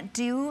 and then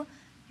do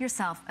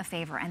yourself a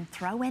favor and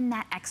throw in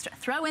that extra.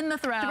 Throw in the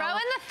throw. Throw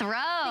in the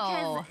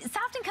throw. Because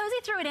Soft and Cozy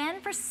threw it in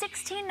for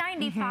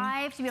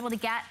 $16.95 to be able to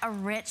get a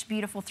rich,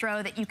 beautiful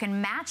throw that you can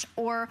match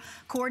or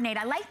coordinate.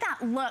 I like that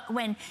look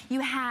when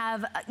you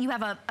have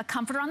a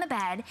comforter on the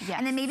bed,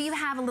 and then maybe you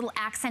have a little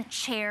accent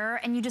chair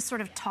and you just sort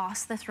of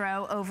toss the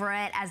throw over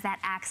it as that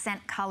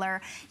accent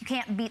color. You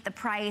can't beat the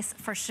price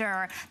for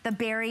sure. The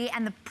berry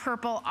and the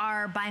purple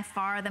are by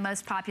far the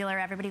most popular.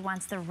 Everybody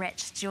wants the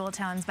rich jewel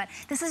tones, but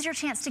this is your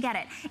chance to get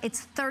it.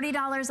 It's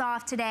 $30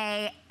 off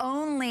today,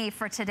 only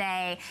for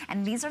today.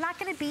 And these are not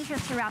gonna be here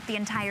throughout the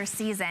entire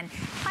season.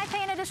 Why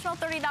pay an additional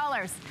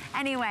 $30?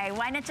 Anyway,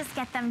 why not just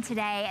get them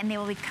today and they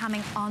will be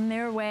coming on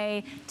their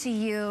way to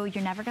you.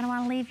 You're never gonna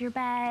wanna leave your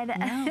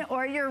bed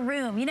or your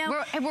room, you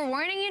know? We're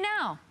warning you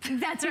now.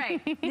 That's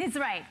right, that's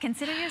right.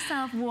 Consider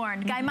yourself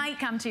warned. Guy might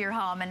come to your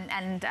home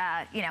and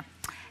you know,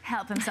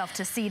 help himself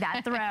to see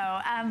that throw.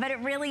 But it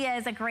really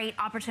is a great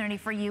opportunity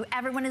for you.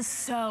 Everyone is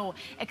so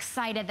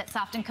excited that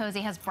Soft and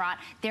Cozy has brought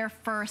their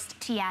first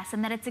TS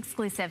and that it's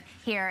exclusive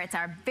here. It's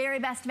our very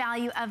best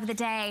value of the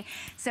day.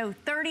 So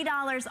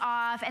 $30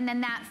 off, and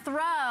then that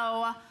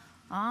throw,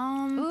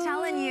 I'm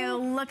telling you,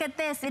 look at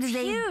this. It is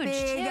huge,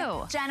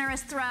 a big,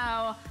 generous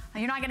throw.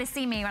 You're not gonna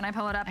see me when I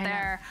pull it up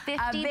there.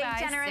 50 a big by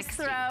generous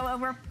 60. throw,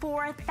 over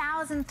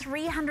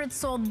 4,300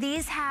 sold.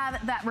 These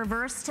have that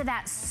reverse to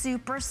that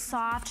super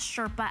soft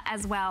Sherpa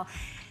as well.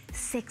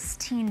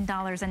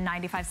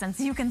 $16.95.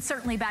 You can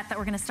certainly bet that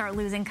we're gonna start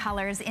losing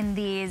colors in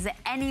these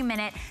any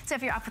minute. So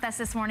if you're up with us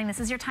this morning, this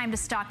is your time to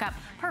stock up.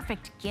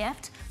 Perfect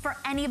gift for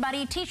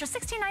anybody. Teacher,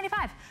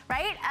 $16.95,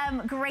 right?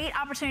 Great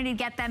opportunity to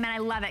get them, and I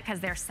love it because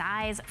they're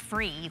size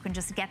free. You can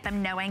just get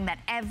them knowing that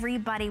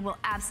everybody will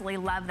absolutely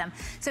love them.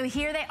 So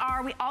here they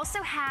are. We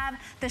also have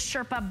the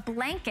Sherpa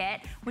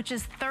blanket, which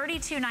is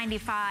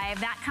 $32.95.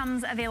 That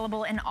comes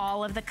available in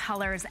all of the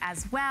colors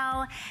as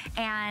well.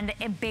 And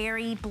a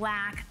berry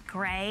black,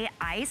 gray,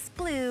 ice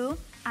blue,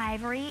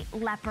 ivory,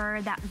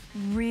 leopard, that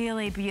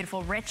really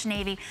beautiful rich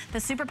navy, the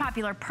super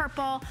popular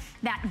purple,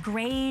 that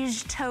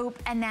grayish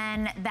taupe, and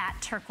then that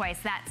turquoise.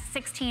 That's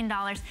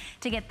 $16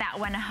 to get that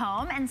one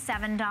home and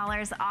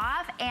 $7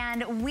 off.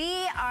 And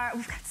we've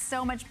got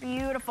so much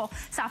beautiful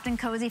soft and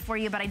cozy for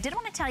you, but I did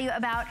want to tell you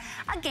about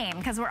a game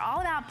because we're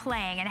all about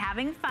playing and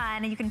having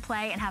fun, and you can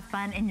play and have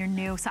fun in your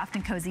new soft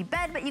and cozy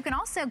bed, but you can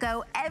also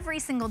go every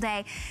single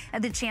day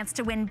the chance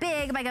to win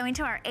big by going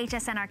to our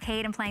HSN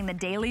arcade and playing the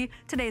daily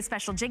Today's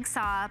Special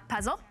Jigsaw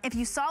puzzle. If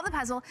you solve the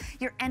puzzle,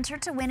 you're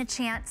entered to win a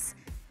chance.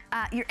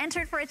 You're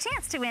entered for a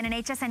chance to win an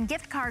HSN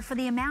gift card for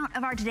the amount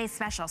of our Today's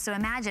Special. So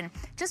imagine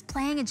just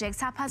playing a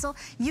jigsaw puzzle,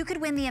 you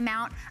could win the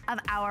amount of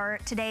our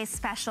Today's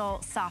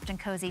Special Soft and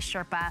Cozy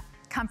Sherpa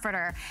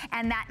comforter.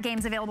 And that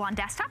game's available on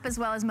desktop as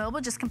well as mobile.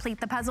 Just complete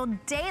the puzzle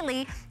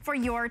daily for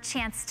your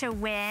chance to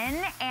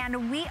win.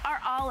 And we are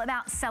all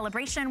about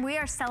celebration. We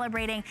are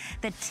celebrating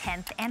the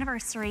 10th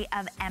anniversary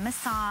of Emma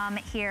Somm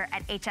here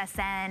at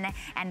HSN.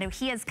 And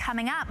he is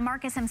coming up,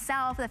 Marcus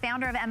himself, the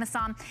founder of Emma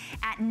Somm,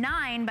 at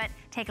 9, but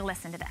take a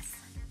listen to this.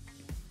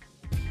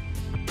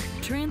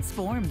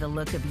 Transform the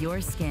look of your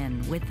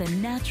skin with the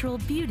natural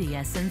beauty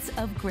essence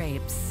of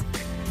grapes.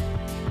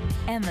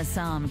 Emma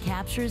Somm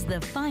captures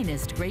the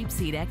finest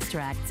grapeseed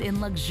extracts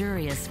in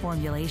luxurious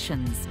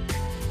formulations,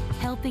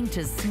 helping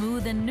to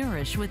smooth and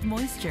nourish with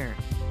moisture,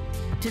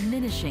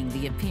 diminishing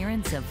the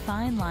appearance of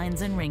fine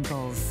lines and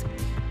wrinkles.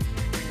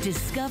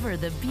 Discover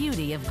the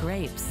beauty of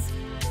grapes.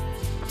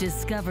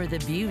 Discover the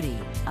beauty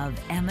of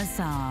Emma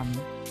Somm.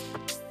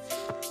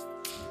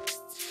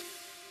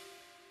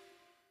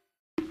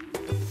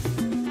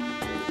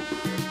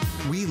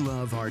 We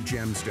love our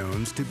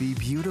gemstones to be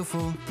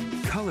beautiful,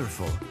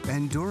 colorful,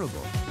 and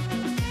durable.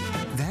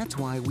 That's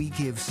why we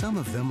give some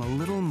of them a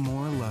little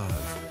more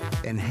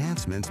love.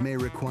 Enhancements may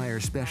require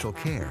special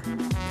care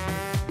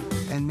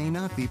and may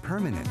not be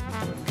permanent,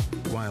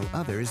 while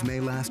others may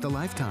last a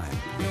lifetime.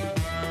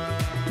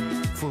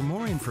 For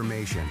more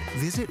information,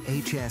 visit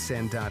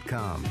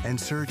hsn.com and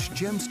search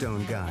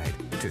Gemstone Guide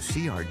to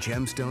see our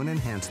gemstone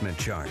enhancement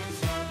chart.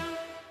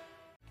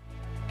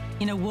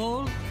 In a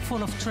world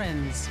full of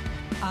trends,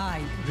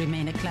 I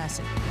remain a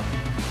classic.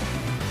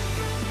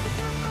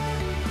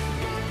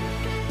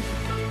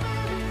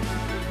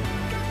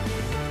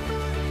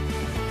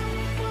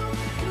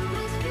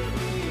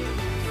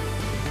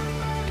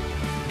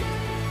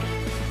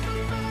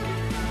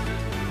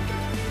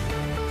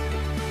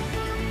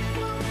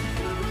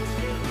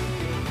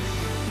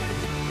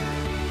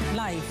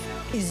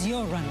 Life is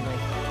your runway.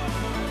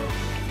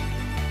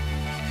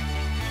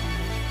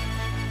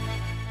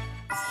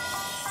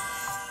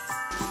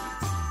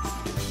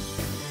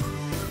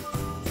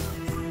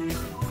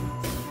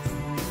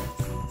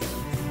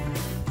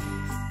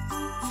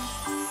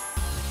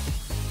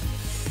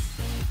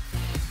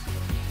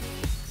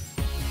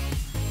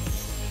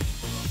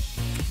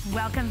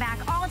 Welcome back.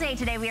 All day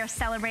today we are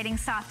celebrating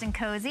soft and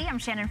cozy. I'm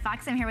Shannon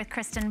Fox. I'm here with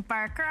Kristen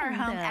Barker, our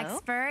home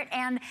expert,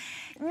 and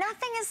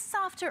nothing is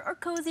softer or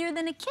cozier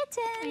than a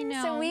kitten. I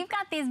know. So we've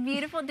got these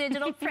beautiful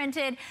digital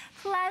printed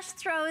plush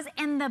throws,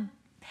 and the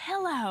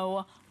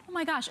pillow. Oh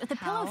my gosh, the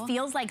pillow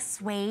feels like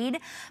suede,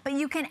 but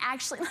you can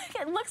actually,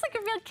 it looks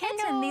like a real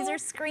kitten. These are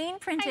screen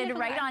printed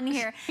right on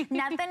here.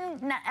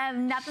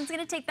 Nothing's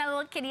gonna take that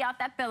little kitty off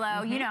that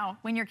pillow. You know,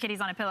 when your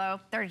kitty's on a pillow,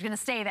 they're gonna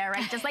stay there,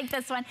 right? Just like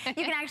this one.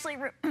 You can actually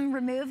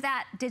remove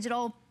that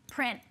digital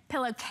print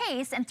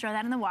pillowcase and throw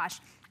that in the wash.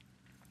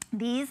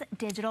 These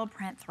digital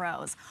print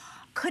throws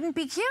couldn't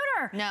be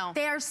cuter. No.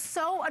 They are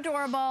so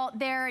adorable.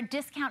 They're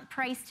discount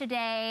price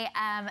today,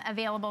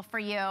 available for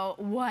you.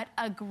 What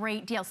a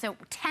great deal. So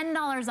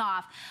 $10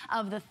 off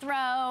of the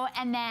throw,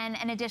 and then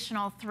an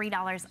additional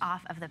 $3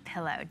 off of the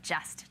pillow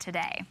just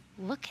today.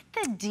 Look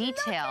at the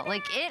detail.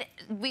 Like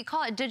we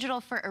call it digital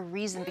for a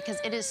reason because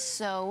it is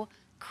so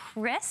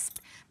crisp.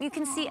 You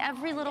can see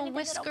every little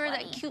whisker,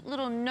 that cute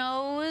little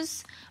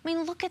nose. I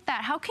mean, look at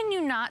that. How can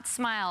you not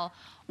smile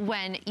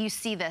when you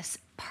see this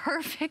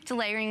perfect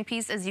layering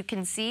piece? As you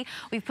can see,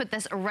 we've put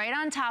this right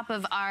on top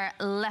of our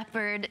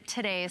leopard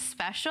Today's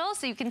Special.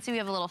 So you can see we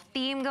have a little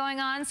theme going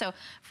on. So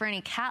for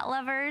any cat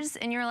lovers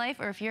in your life,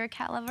 or if you're a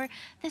cat lover,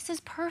 this is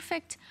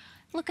perfect.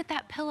 Look at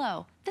that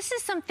pillow. This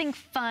is something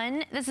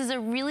fun. This is a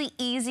really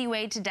easy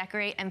way to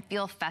decorate and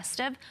feel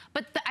festive,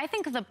 but I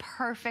think the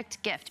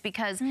perfect gift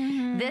because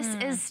this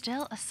is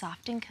still a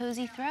soft and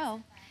cozy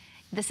throw.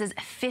 This is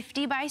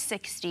 50 by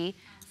 60,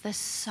 the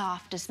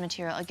softest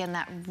material. Again,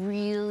 that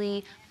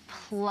really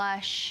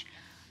plush,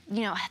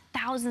 you know,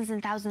 thousands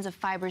and thousands of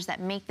fibers that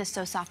make this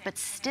so soft, but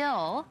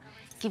still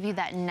give you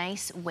that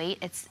nice weight.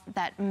 It's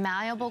that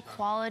malleable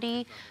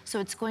quality, so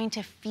it's going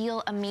to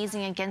feel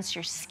amazing against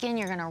your skin.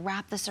 You're gonna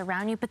wrap this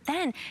around you, but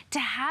then to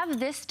have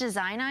this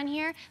design on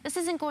here, this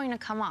isn't going to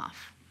come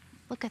off.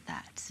 Look at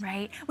that.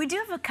 Right. We do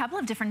have a couple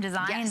of different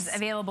designs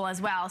available as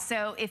well.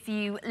 So if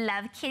you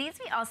love kitties,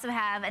 we also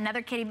have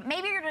another kitty.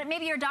 Maybe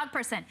you're a dog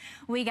person.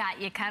 We got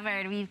you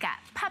covered. We've got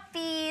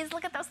puppies.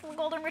 Look at those little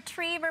golden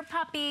retriever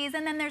puppies.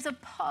 And then there's a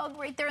pug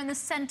right there in the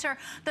center,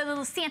 the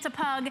little Santa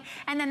pug.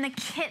 And then the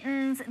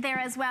kittens there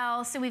as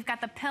well. So we've got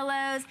the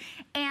pillows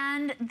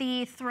and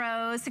the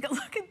throws.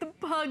 Look at the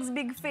pug's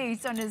big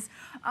face on his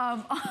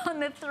on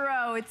the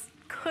throw. It's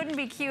couldn't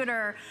be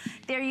cuter.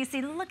 There you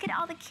see, look at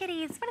all the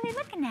kitties. What are they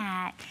looking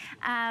at?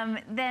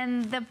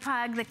 Then the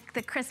pug,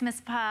 the Christmas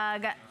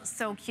pug,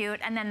 so cute.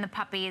 And then the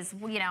puppies,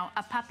 you know,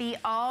 a puppy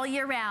all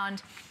year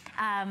round.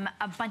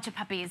 A bunch of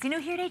puppies. You know,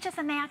 here at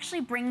HSN, they actually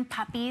bring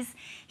puppies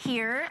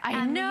here.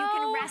 I know. You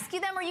can rescue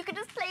them or you can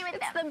just play with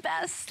them. It's the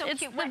best. So it's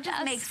cute. the What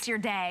just makes your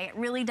day. It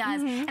really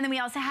does. And then we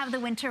also have the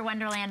Winter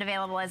Wonderland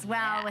available as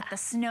well with the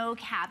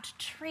snow-capped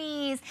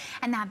trees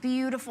and that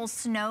beautiful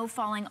snow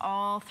falling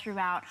all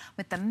throughout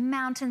with the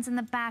mountains in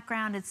the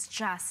background. It's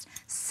just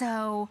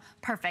so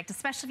perfect,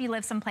 especially if you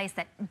live someplace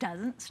that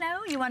doesn't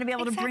snow. You want to be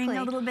able to bring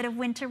a little bit of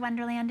Winter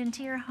Wonderland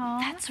into your home.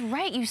 That's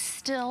right. You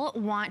still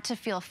want to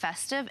feel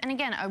festive. And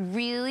again, a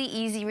really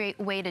easy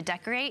way to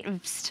decorate,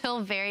 still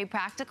very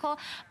practical,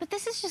 but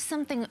this is just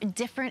something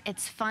different.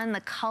 It's fun. The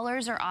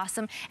colors are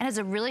awesome. It has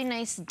a really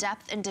nice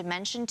depth and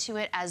dimension to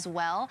it as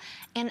well.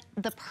 And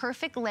the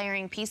perfect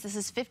layering piece, this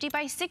is 50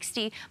 by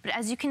 60, but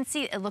as you can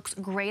see, it looks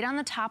great on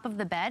the top of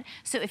the bed.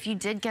 So if you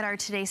did get our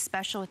today's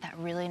special with that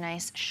really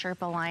nice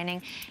Sherpa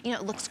lining, you know,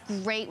 it looks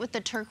great with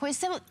the turquoise.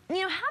 So,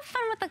 you know, have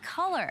fun with the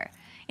color.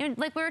 You know,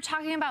 like we were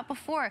talking about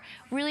before,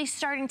 really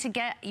starting to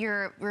get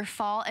your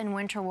fall and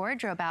winter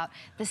wardrobe out.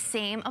 The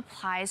same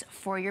applies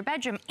for your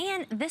bedroom.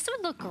 And this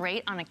would look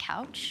great on a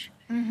couch.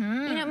 You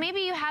know,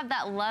 maybe you have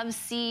that love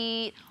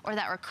seat or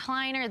that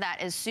recliner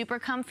that is super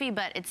comfy,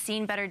 but it's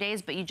seen better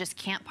days, but you just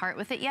can't part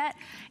with it yet.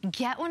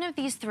 Get one of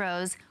these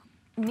throws.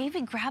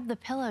 Maybe grab the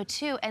pillow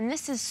too. And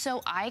this is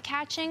so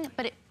eye-catching,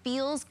 but it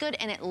feels good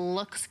and it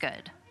looks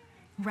good.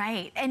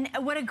 Right, and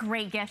what a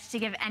great gift to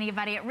give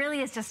anybody. It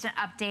really is just an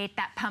update,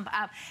 that pump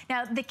up.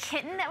 Now, the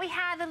kitten that we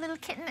have, the little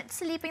kitten that's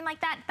sleeping like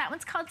that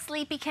one's called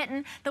Sleepy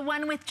Kitten. The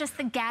one with just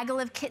the gaggle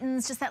of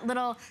kittens, just that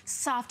little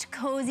soft,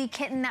 cozy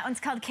kitten, that one's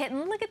called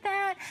Kitten. Look at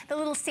that, the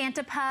little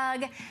Santa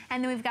pug.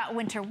 And then we've got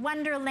Winter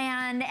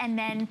Wonderland, and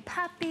then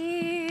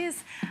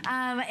puppies.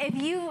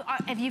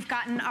 If you've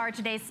gotten our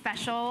today's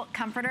special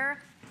comforter,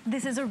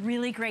 this is a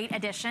really great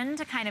addition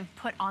to kind of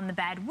put on the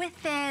bed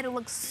with it. It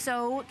looks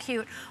so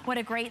cute. What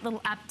a great little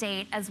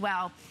update as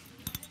well.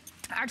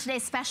 Our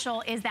today's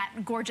special is that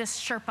gorgeous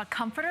Sherpa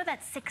comforter.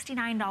 That's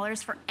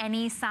 $69 for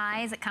any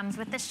size. It comes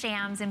with the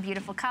shams in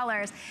beautiful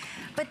colors.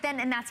 But then,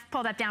 and that's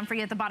pulled up down for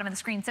you at the bottom of the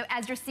screen. So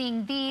as you're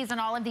seeing these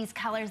and all of these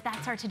colors,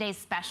 that's our today's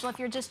special if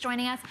you're just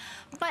joining us.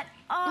 But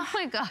oh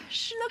my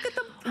gosh. Look at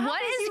the puppies.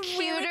 What is you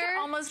cuter? Really can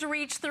almost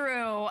reach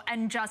through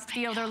and just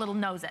feel their little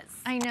noses.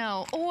 I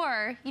know.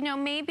 Or, you know,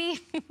 maybe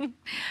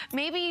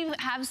maybe you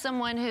have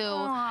someone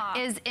who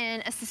is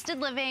in assisted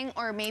living,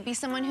 or maybe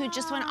someone who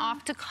just went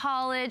off to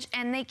college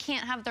and they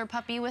can't have their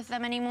puppy with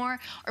them anymore,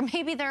 or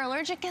maybe they're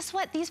allergic. Guess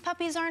what? These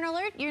puppies aren't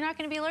allergic. You're not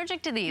going to be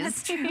allergic to these.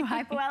 That's true.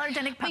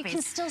 Hypoallergenic puppies. But you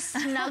can still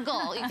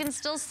snuggle. You can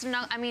still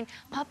snuggle. I mean,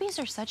 puppies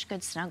are such good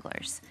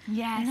snugglers.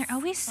 Yes. And they're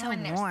always so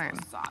warm.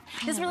 So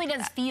soft. This really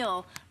does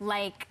feel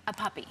like a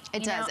puppy.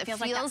 It does. It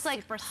feels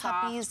like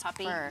puppy's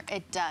fur.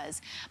 It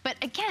does. But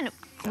again,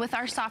 with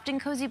our soft and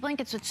cozy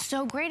blankets, what's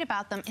so great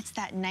about them, it's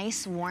that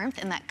nice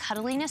warmth and that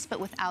cuddliness, but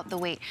without the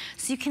weight.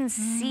 So you can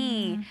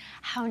see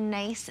how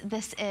nice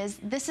this is.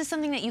 This is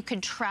something that you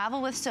could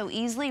travel with so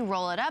easily.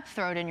 Roll it up,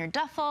 throw it in your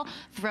duffel,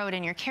 throw it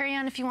in your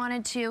carry-on if you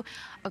wanted to.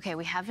 Okay,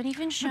 we haven't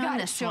even shown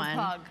this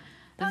one.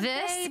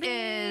 This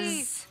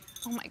is,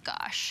 oh my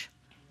gosh,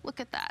 look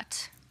at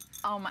that.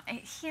 Oh my,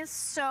 he is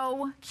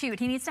so cute.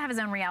 He needs to have his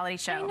own reality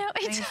show. I know,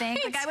 don't you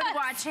think? Like, I would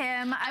watch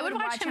him. I would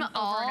watch him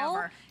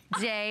all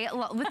day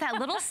with that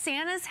little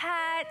Santa's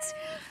hat.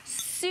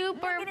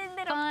 Super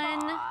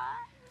fun.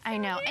 I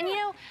know. And you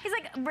know, he's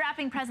like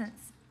wrapping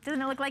presents. Doesn't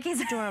it look like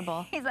he's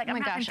adorable? He's like, oh my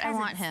gosh, I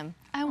want him.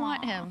 I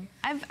want him.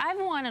 I've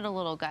wanted a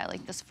little guy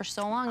like this for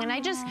so long, and I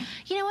just,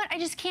 you know what? I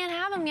just can't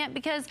have him yet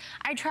because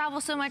I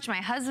travel so much. My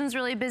husband's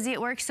really busy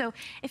at work, so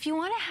if you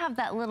want to have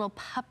that little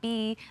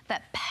puppy,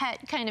 that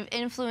pet kind of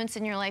influence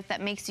in your life that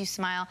makes you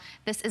smile,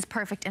 this is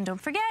perfect. And don't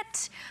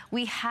forget,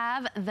 we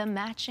have the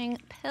matching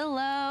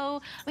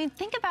pillow. I mean,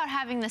 think about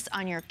having this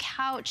on your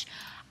couch.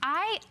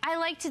 I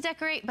like to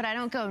decorate, but I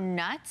don't go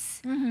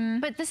nuts.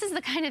 But this is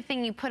the kind of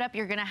thing you put up,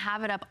 you're gonna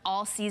have it up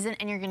all season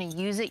and you're gonna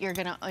use it, you're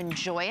gonna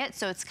enjoy it.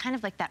 So it's kind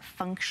of like that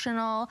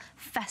functional,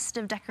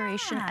 festive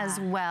decoration as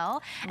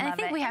well. And I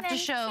think we have to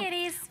show,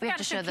 kitties. we have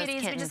to show those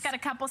kittens. We just got a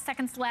couple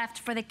seconds left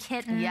for the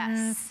kittens.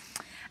 Yes.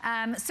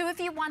 So if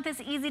you want this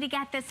easy to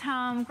get this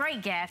home,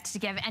 great gift to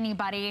give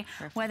anybody,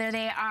 whether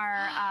they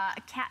are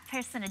a cat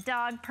person, a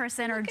dog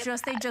person, or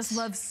just they just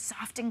love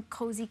soft and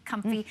cozy,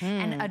 comfy,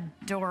 and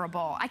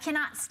adorable. I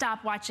cannot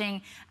stop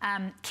watching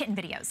kitten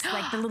videos,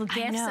 like the little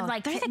gifs of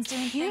like kittens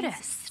doing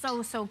things.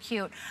 So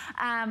cute.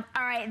 All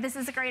right, this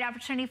is a great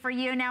opportunity for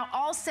you. Now,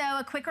 also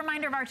a quick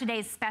reminder of our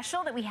today's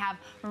special that we have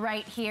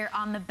right here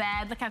on the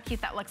bed. Look how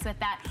cute that looks with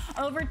that.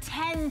 Over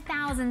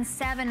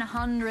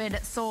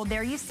 10,700 sold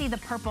there. You see the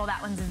purple,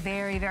 that one's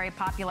very, very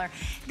popular.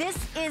 This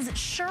is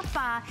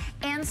Sherpa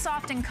and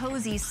Soft and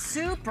Cozy,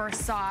 super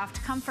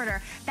soft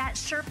comforter. That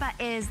Sherpa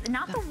is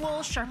not the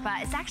wool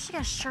Sherpa, it's actually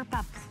a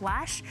Sherpa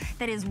plush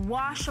that is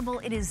washable.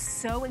 It is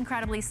so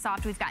incredibly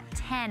soft. We've got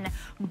 10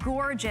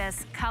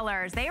 gorgeous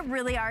colors. They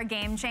really are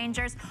game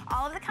changers.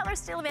 All of the colors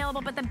still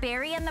available, but the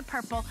berry and the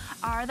purple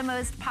are the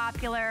most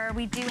popular.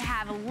 We do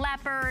have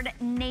leopard,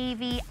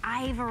 navy,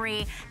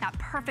 ivory, that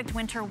perfect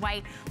winter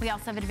white. We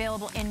also have it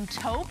available in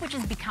taupe, which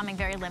is becoming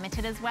very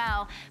limited as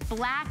well.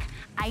 Black,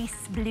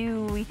 ice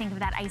blue, we think of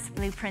that ice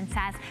blue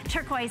princess,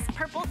 turquoise,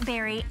 purple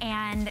berry,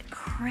 and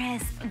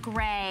crisp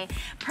gray.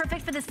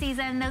 Perfect for the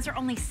season. Those are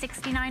only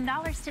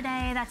 $69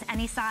 today. That's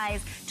any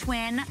size,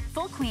 twin,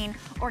 full queen,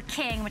 or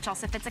king, which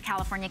also fits a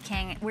California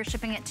king. We're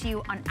shipping it to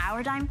you on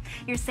our dime.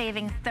 You're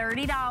saving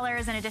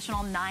 $30, an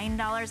additional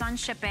 $9 on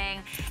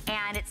shipping,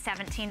 and it's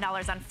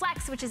 $17 on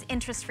Flex, which is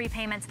interest-free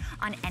payments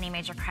on any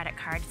major credit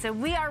card. So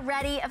we are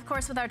ready, of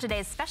course, with our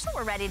today's special.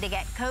 We're ready to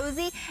get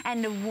cozy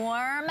and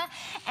warm,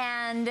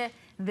 and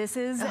this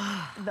is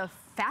the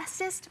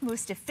fastest,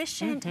 most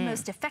efficient,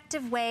 most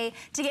effective way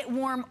to get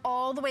warm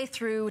all the way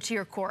through to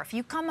your core. If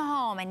you come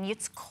home and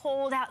it's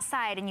cold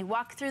outside and you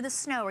walk through the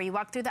snow or you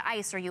walk through the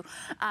ice or you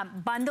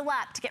bundle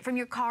up to get from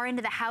your car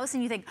into the house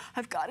and you think,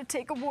 I've got to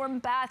take a warm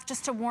bath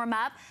just to warm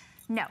up.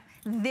 No,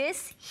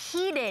 this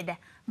heated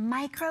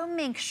micro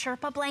mink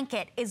Sherpa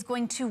blanket is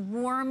going to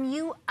warm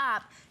you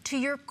up to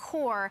your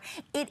core.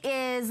 It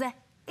is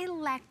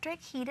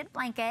electric heated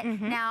blanket.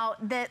 Now,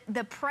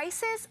 the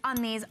prices on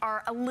these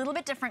are a little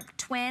bit different,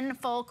 twin,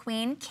 full,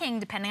 queen, king,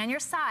 depending on your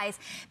size,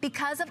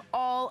 because of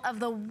all of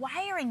the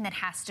wiring that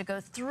has to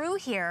go through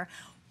here.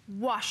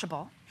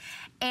 Washable,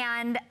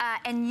 and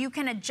you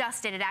can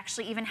adjust it. It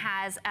actually even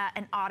has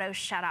an auto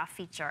shut-off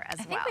feature as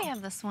well. I think we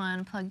have this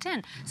one plugged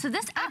in. So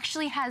this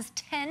actually has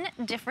 10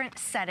 different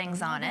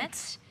settings on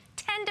it.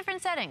 10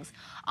 different settings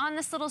on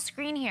this little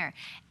screen here.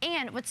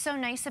 And what's so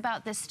nice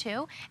about this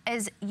too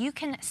is you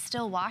can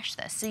still wash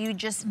this. So you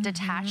just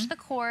detach the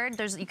cord.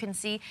 You can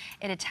see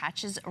it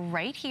attaches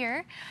right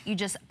here. You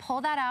just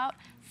pull that out,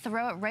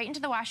 throw it right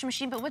into the washing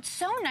machine. But what's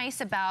so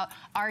nice about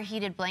our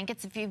heated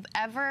blankets, if you've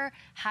ever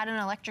had an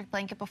electric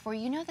blanket before,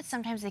 you know that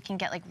sometimes they can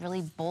get like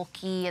really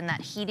bulky, and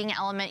that heating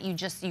element, you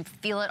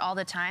feel it all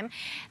the time.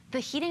 The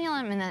heating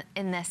element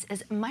in this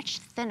is much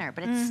thinner,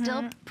 but it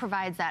still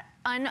provides that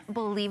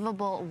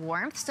unbelievable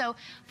warmth. So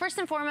first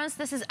and foremost,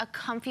 this is a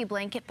comfy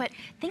blanket, but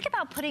think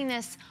about putting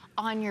this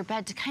on your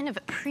bed to kind of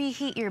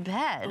preheat your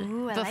bed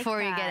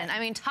before you get in. I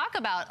mean, talk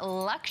about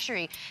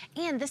luxury.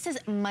 And this is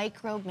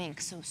micro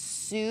mink, so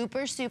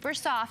super, super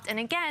soft. And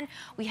again,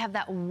 we have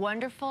that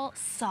wonderful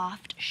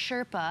soft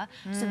Sherpa.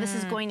 So this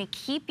is going to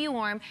keep you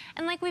warm.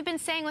 And like we've been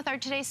saying with our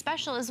today's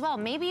special as well,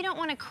 maybe you don't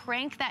want to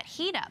crank that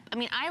heat up. I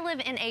mean, I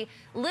live in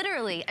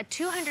literally a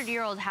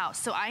 200-year-old house,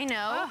 so I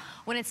know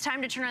when it's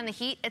time to turn on the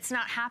heat, it's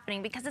not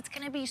happening because it's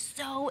going to be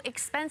so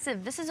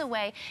expensive. This is a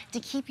way to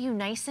keep you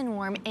nice and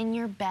warm in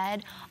your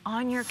bed,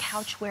 on your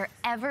couch,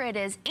 wherever it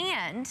is.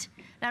 And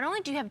not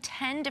only do you have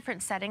 10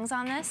 different settings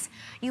on this,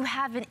 you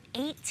have an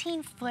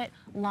 18-foot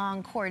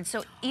long cord.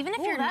 So even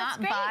if you're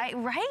not by,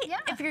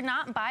 if you're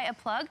not by a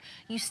plug,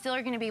 you still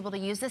are going to be able to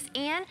use this.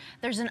 And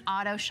there's an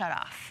auto shut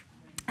off.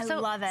 I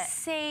love it.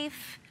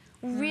 Safe,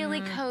 really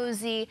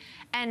cozy,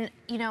 and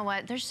you know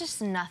what? There's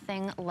just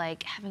nothing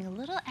like having a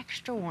little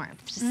extra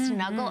warmth to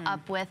snuggle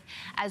up with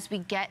as we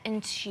get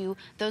into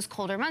those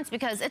colder months,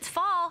 because it's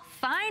fall,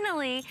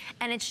 finally,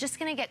 and it's just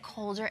gonna get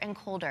colder and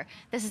colder.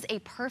 This is a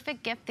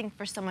perfect gifting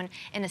for someone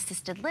in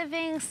assisted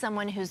living,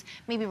 someone who's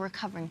maybe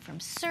recovering from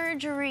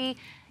surgery.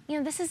 You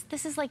know,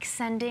 this is like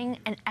sending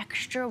an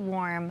extra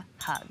warm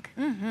hug.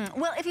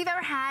 Well, if you've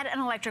ever had an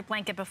electric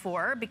blanket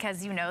before,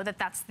 because you know that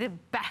that's the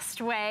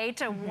best way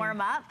to warm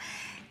up,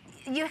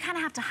 you kind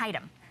of have to hide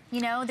them.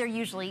 You know, they're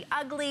usually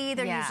ugly,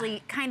 they're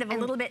usually kind of a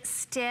little bit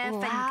stiff.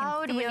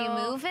 Loud and you can feel,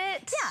 when you move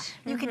it.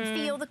 Yeah, you can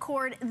feel the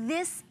cord.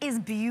 This is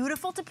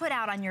beautiful to put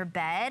out on your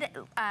bed.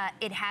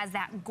 It has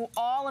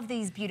all of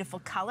these beautiful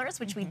colors,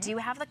 which we do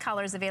have the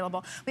colors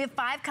available. We have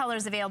 5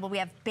 colors available. We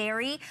have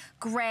berry,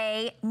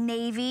 gray,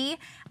 navy,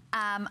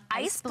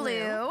 ice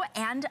blue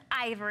and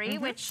ivory,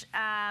 which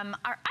are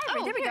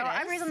ivory. There we go.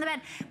 Ivory's on the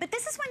bed. But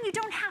this is one you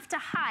don't have to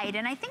hide,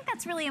 and I think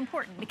that's really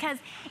important because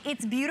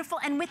it's beautiful.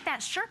 And with that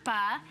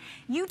Sherpa,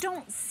 you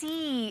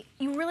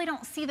really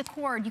don't see the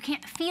cord. You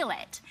can't feel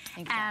it.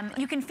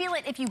 Exactly. You can feel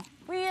it if you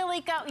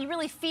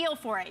really feel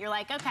for it. You're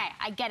like, okay,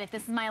 I get it.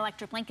 This is my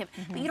electric blanket.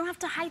 But you don't have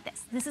to hide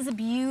this. This is a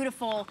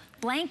beautiful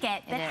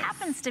blanket that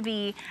happens to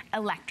be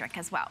electric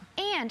as well.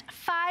 And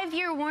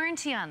 5-year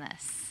warranty on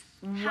this.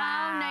 Wow.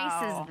 How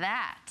nice is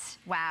that?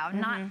 Wow,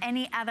 not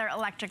any other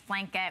electric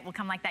blanket will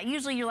come like that.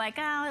 Usually you're like,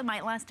 oh, it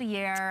might last a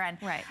year. And,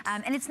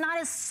 and it's not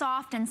as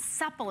soft and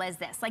supple as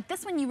this. Like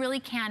this one you really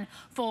can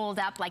fold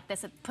up like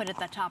this, put it at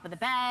the top of the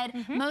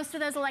bed. Most of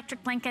those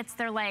electric blankets,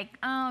 they're like,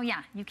 oh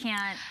yeah, you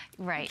can't,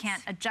 you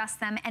can't adjust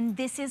them. And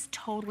this is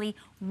totally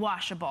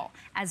washable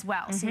as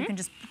well. So you can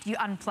just, you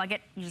unplug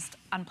it, you just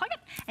unplug it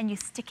and you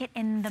stick it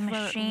in the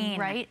machine.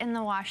 Right in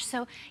the wash.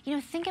 So, you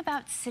know, think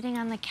about sitting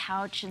on the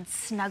couch and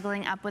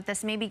snuggling up with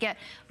this. Maybe get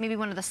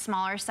one of the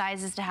smaller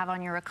sizes to have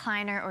on your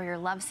recliner or your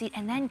love seat,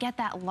 and then get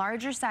that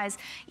larger size,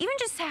 even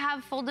just to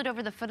have folded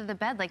over the foot of the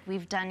bed like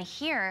we've done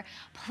here.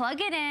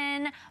 Plug it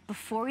in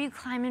before you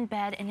climb in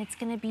bed and it's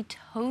gonna be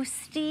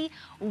toasty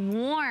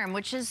warm,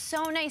 which is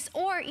so nice.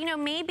 Or, you know,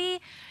 maybe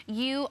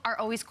you are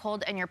always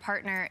cold and your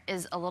partner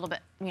is a little bit,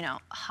 you know,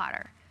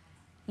 hotter.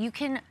 You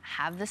can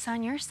have this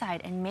on your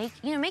side and make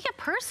it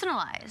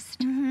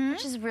personalized,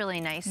 which is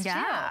really nice too.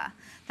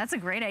 That's a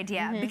great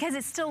idea because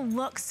it still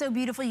looks so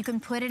beautiful. You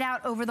can put it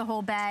out over the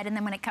whole bed, and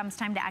then when it comes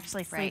time to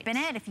actually sleep in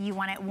it, if you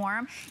want it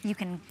warm, you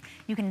can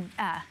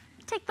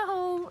take the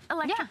whole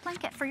electric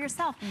blanket for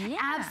yourself.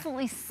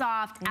 Absolutely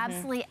soft,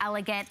 absolutely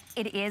elegant.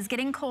 It is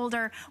getting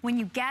colder. When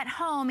you get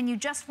home and you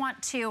just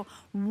want to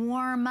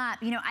warm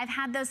up, you know, I've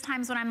had those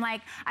times when I'm like,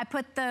 I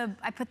put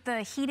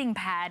the heating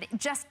pad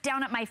just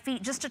down at my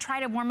feet just to try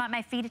to warm up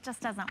my feet. It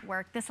just doesn't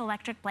work. This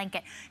electric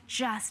blanket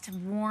just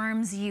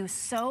warms you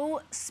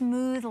so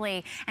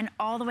smoothly and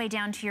all the way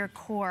down to your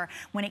core.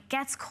 When it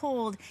gets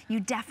cold, you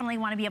definitely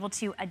want to be able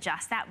to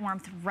adjust that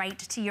warmth right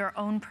to your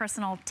own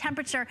personal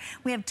temperature.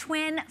 We have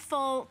twin,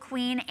 full,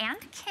 queen, and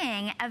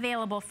king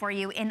available for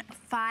you in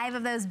 5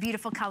 of those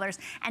beautiful colors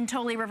and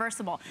totally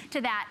reversible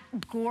to that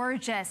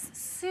gorgeous,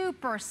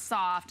 super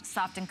soft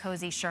and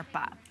cozy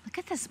Sherpa. Look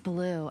at this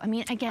blue. I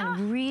mean,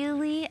 again,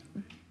 really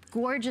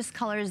gorgeous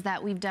colors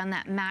that we've done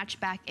that match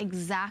back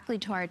exactly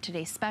to our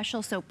today's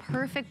special. So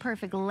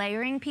perfect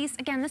layering piece.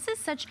 Again, this is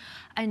such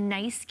a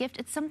nice gift.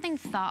 It's something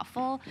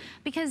thoughtful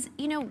because,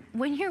 you know,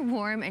 when you're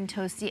warm and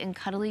toasty and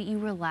cuddly, you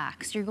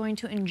relax. You're going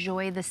to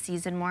enjoy the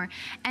season more.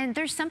 And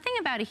there's something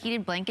about a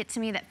heated blanket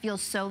to me that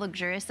feels so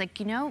luxurious. Like,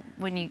 you know,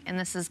 and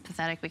this is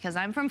pathetic because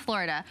I'm from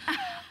Florida,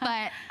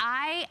 but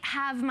I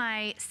have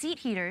my seat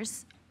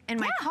heaters in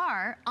my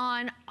car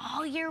on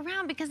all year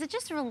round because it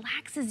just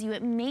relaxes you.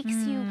 It makes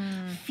you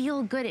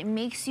feel good. It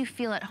makes you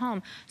feel at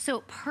home.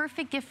 So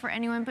perfect gift for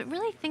anyone, but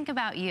really think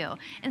about you.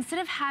 Instead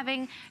of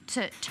having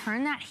to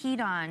turn that heat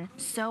on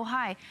so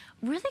high,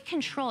 really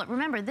control it.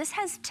 Remember, this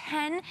has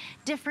 10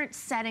 different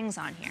settings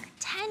on here.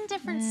 10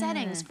 different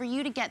settings for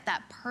you to get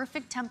that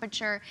perfect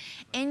temperature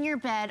in your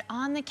bed,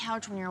 on the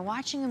couch, when you're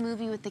watching a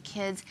movie with the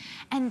kids,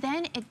 and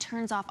then it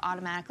turns off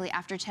automatically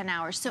after 10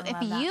 hours. So if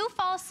you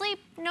fall asleep,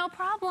 no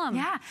problem.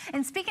 Yeah,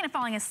 and speaking of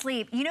falling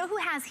asleep, you know who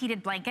has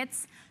heated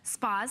blankets?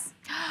 Spas.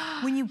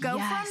 When you go for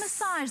a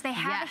massage, they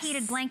have a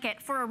heated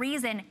blanket for a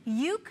reason.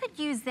 You could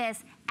use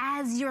this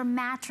as your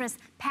mattress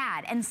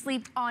pad and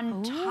sleep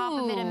on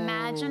top of it.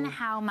 Imagine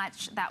how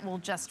much that will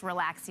just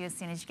relax you as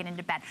soon as you get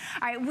into bed.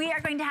 All right, we are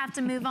going to have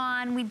to move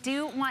on. We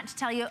do want to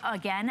tell you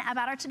again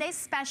about our today's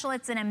special.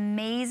 It's an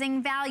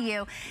amazing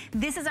value.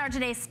 This is our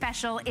today's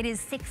special. It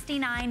is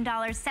 $69,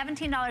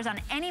 $17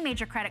 on any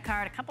major credit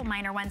card, a couple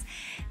minor ones.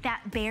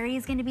 That Barry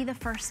is going to be the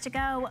first to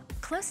go.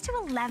 Close to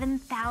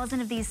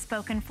 11,000 of these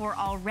spoken for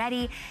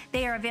already.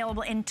 They are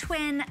available in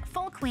twin,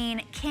 full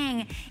queen,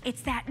 king.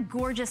 It's that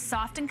gorgeous,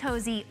 soft and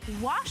cozy,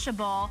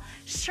 washable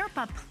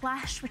Sherpa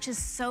plush, which is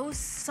so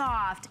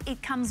soft.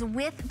 It comes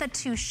with the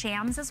 2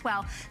 shams as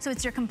well. So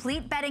it's your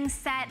complete bedding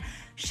set.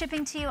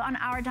 Shipping to you on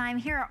our dime.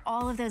 Here are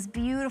all of those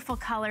beautiful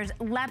colors.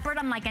 Leopard,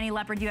 unlike any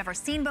leopard you've ever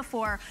seen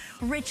before.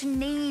 Rich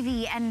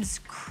navy and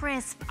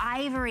crisp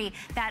ivory.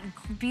 That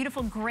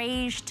beautiful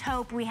grayish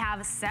taupe. We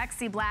have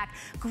sexy black,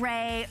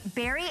 gray,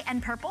 berry,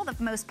 and purple, the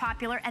most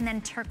popular, and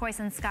then turquoise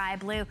and sky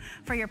blue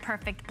for your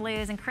perfect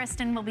blues. And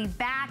Kristen will be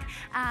back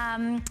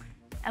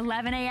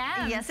 11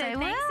 a.m. Yes, so I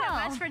will. Thanks so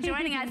much for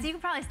joining us. You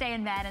can probably stay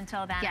in bed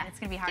until then. Yeah.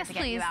 It's going to be hard to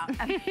get you out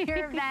of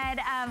your bed.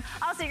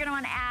 Also, you're going to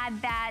want to add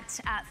that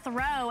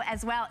throw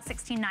as well at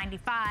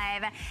 $16.95.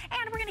 And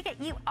we're going to get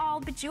you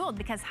all bejeweled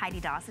because Heidi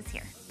Daus is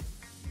here.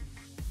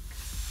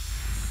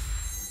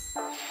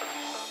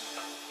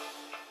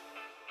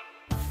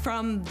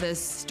 From the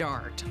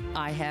start,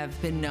 I have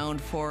been known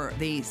for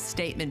the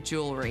statement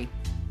jewelry.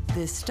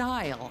 The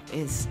style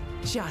is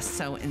just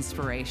so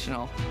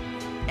inspirational.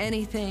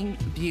 Anything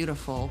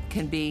beautiful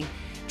can be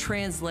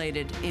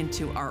translated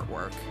into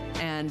artwork,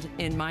 and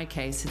in my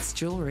case, it's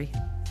jewelry.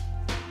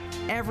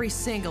 Every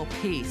single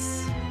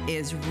piece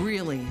is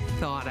really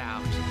thought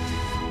out.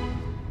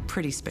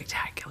 Pretty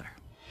spectacular.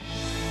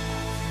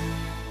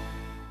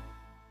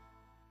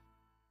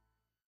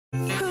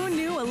 Who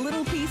knew a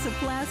little piece of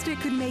plastic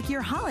could make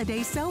your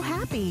holiday so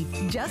happy?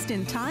 Just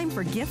in time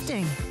for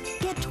gifting.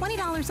 Get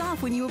 $20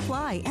 off when you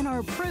apply and are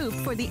approved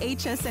for the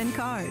HSN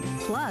card.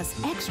 Plus,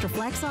 extra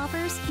flex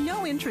offers,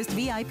 no interest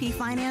VIP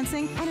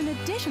financing, and an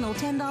additional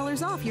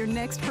 $10 off your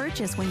next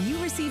purchase when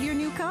you receive your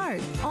new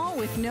card. All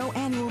with no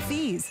annual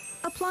fees.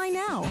 Apply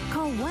now.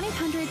 Call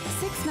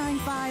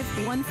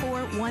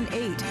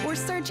 1-800-695-1418 or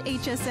search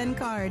HSN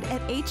card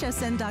at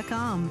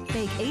hsn.com.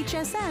 Make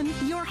HSN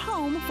your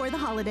home for the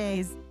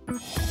holidays.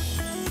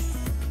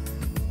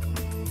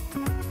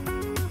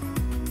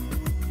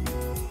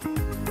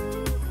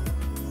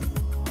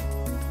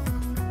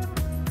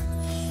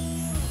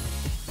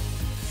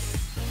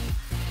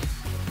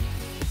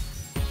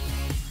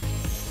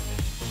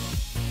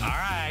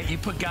 You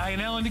put Guy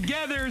and Ellen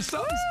together.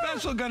 Something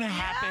special gonna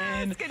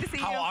happen. Yes, good to see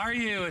you. How are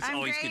you? It's I'm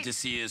always great. good to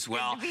see you as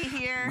well. Good to be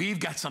here. We've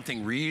got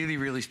something really,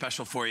 really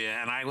special for you.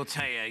 And I will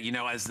tell you, you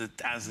know, as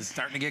it's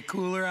starting to get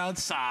cooler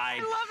outside,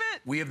 I love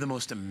it. We have the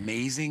most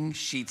amazing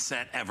sheet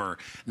set ever.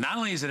 Not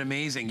only is it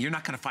amazing, you're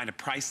not gonna find a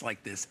price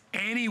like this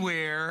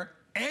anywhere,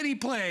 any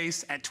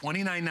place at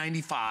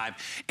 $29.95,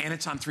 and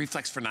it's on 3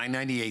 Flex for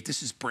 $9.98.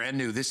 This is brand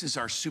new. This is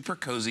our super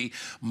cozy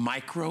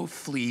micro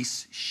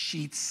fleece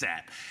sheet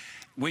set.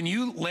 When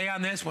you lay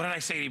on this, what did I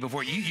say to you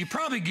before? You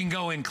probably can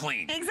go in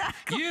clean.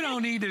 Exactly. You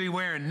don't need to be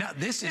wearing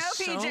this. Is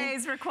no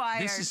PJs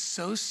required. This is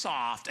so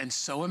soft and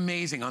so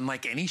amazing,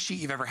 unlike any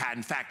sheet you've ever had.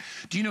 In fact,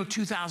 do you know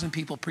 2,000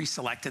 people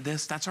pre-selected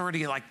this? That's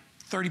already like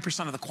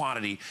 30% of the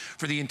quantity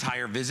for the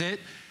entire visit.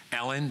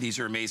 Ellen, these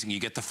are amazing.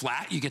 You get the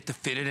flat, you get the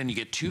fitted, and you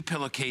get 2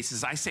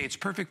 pillowcases. I say it's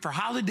perfect for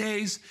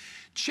holidays,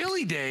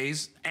 chilly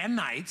days and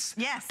nights.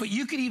 Yes. But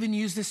you could even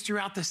use this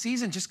throughout the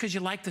season just because you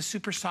like the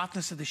super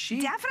softness of the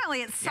sheet.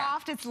 Definitely. It's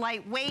soft, it's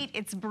lightweight,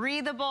 it's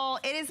breathable.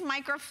 It is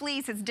micro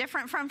fleece. It's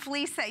different from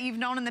fleece that you've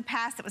known in the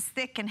past that was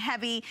thick and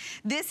heavy.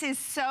 This is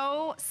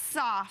so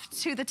soft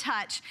to the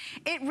touch.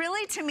 It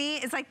really, to me,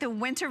 is like the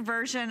winter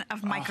version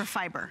of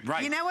microfiber.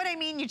 Right. You know what I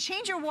mean? You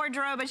change your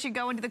wardrobe as you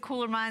go into the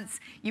cooler months.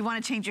 You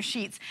want to change your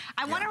sheets.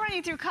 I want to run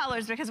you through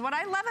colors because what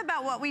I love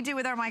about what we do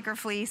with our micro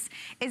fleece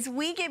is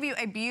we give you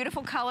a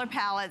beautiful color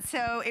palette,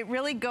 so it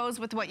really goes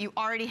with what you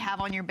already have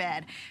on your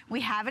bed.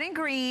 We have it in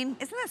green.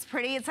 Isn't this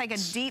pretty? It's like a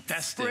deep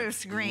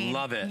spruce green.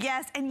 Love it.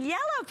 Yes, and yellow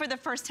for the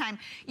first time.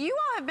 You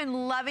all have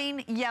been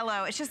loving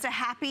yellow. It's just a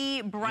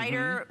happy,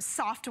 brighter,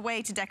 soft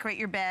way to decorate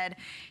your bed.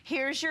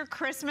 Here's your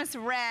Christmas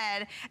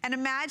red, and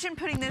imagine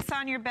putting this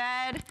on your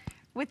bed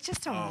with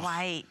just a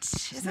white.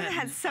 Isn't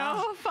that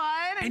so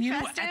fun and you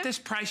festive? know, at this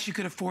price, you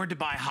could afford to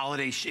buy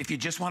holiday, if you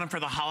just want them for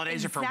the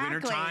holidays or for winter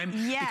time,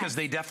 because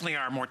they definitely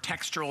are more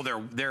textural.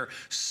 They're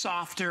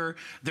softer.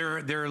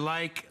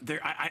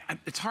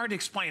 It's hard to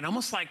explain.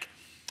 Almost like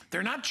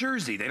they're not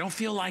jersey. They don't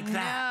feel like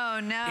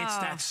that. No. It's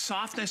that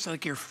softness,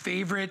 like your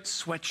favorite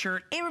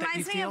sweatshirt. It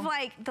reminds me of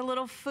like the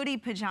little footy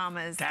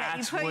pajamas that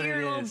you put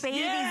your little babies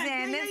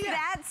in. It's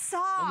that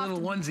soft. The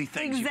little onesie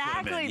things you put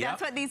them in. Exactly.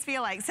 That's what these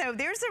feel like. So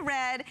there's the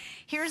red.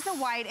 Here's the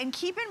white. And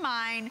keep in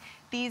mind,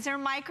 these are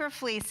micro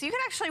fleece. So you can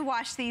actually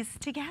wash these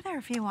together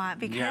if you want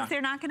because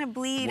they're not going to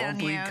bleed on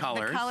you.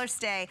 Colors. The colors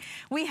stay.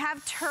 We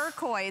have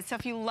turquoise. So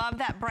if you love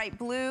that bright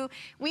blue,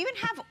 we even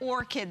have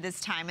orchid this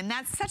time. And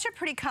that's such a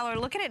pretty color.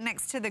 Look at it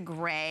next to the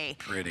gray.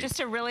 Pretty. Just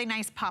a really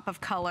nice pop of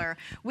color.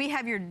 We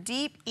have your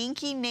deep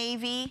inky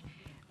navy.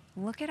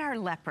 Look at our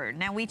leopard.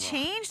 Now, we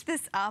changed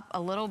this up a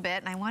little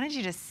bit, and I wanted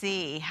you to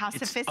see how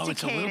sophisticated.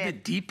 It's a little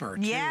bit deeper,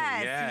 too.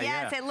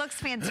 Yes, it looks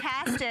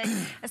fantastic,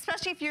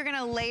 especially if you're going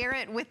to layer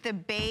it with the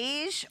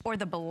beige or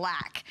the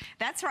black.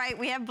 That's right,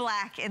 we have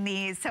black in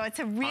these, so it's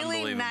a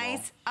really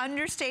nice,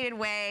 understated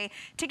way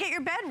to get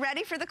your bed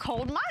ready for the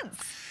cold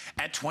months.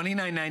 At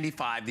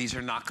 $29.95, these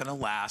are not gonna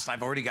last.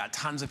 I've already got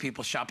tons of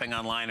people shopping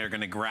online that are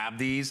gonna grab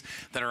these,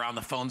 that are on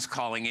the phones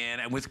calling in,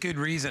 and with good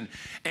reason.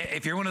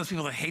 If you're one of those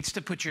people that hates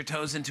to put your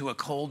toes into a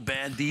cold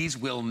bed, these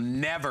will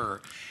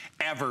never,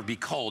 ever be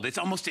cold.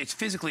 It's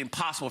physically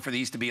impossible for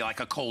these to be like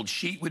a cold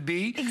sheet would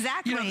be.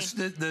 Exactly. You know,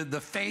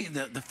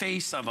 the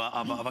face of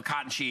a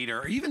cotton sheet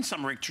or even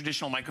some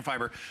traditional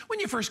microfiber, when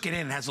you first get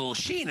in, it has a little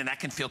sheen, and that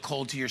can feel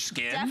cold to your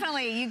skin.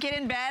 Definitely. You get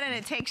in bed, and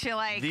it takes you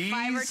like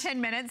 5 or 10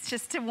 minutes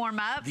just to warm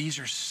up. These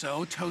are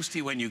so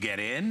toasty when you get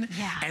in.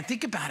 Yeah. And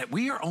think about it,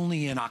 we are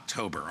only in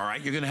October, all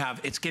right? You're gonna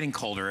have, it's getting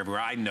colder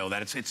everywhere. I know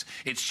that.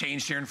 It's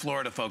changed here in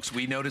Florida, folks.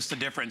 We noticed the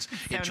difference.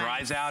 It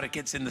dries out, it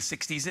gets in the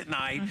 60s at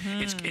night.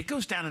 It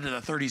goes down into the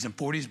 30s and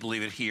 40s,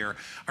 believe it, here,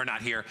 or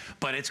not here,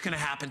 but it's gonna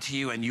happen to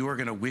you, and you are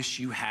gonna wish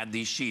you had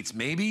these sheets.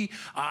 Maybe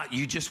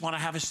you just wanna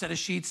have a set of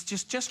sheets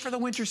just for the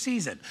winter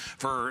season.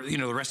 For, you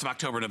know, the rest of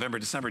October, November,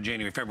 December,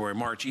 January, February,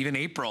 March, even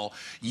April,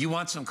 you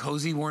want some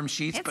cozy, warm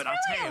sheets. It's but really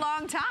I'll tell you, a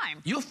long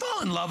time. You'll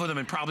fall in love love with them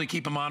and probably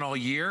keep them on all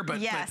year, but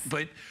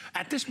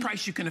at this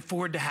price, you can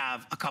afford to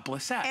have a couple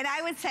of sets. And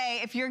I would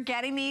say if you're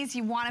getting these,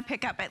 you want to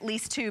pick up at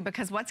least 2,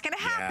 because what's going to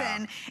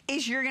happen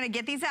is you're going to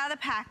get these out of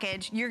the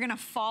package. You're going to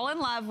fall in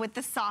love with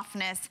the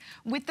softness,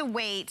 with the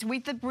weight,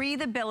 with the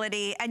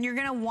breathability, and you're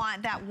going to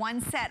want that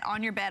one set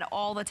on your bed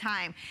all the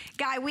time.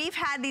 Guy, we've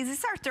had these. This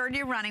is our 3rd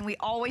year running. We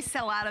always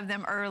sell out of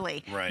them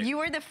early. Right. You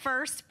are the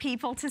first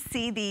people to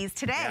see these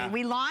today. Yeah.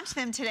 We launched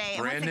them today.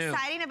 Brand and what's new.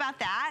 exciting about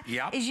that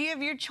is you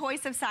have your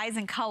choice of size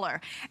and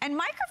color. And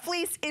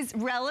microfleece is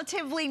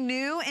relatively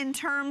new in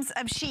terms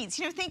of sheets.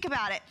 You know, think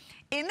about it.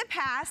 In the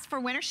past, for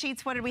winter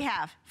sheets, what did we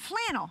have?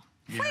 Flannel.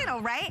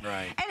 Flannel, right?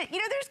 And you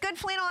know, there's good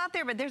flannel out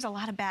there, but there's a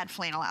lot of bad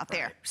flannel out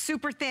there.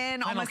 Super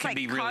thin, Flannel almost like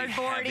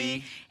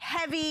cardboardy,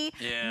 heavy.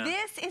 Yeah.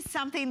 This is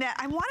something that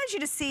I wanted you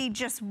to see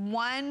just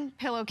one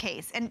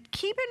pillowcase. And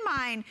keep in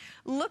mind,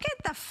 look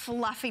at the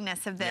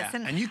fluffiness of this.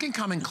 And you can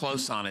come in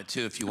close on it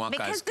too if you want,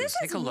 guys. Because this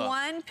take is a look.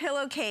 one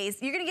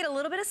pillowcase. You're gonna get a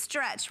little bit of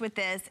stretch with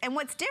this. And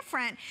what's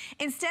different,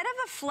 instead of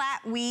a flat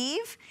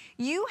weave,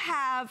 you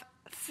have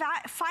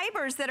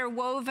fibers that are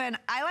woven.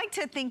 I like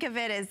to think of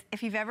it as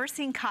if you've ever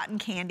seen cotton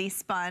candy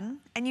spun,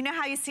 and you know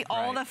how you see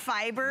all the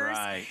fibers?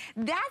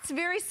 That's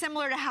very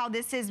similar to how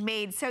this is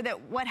made, so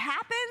that what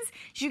happens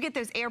is you get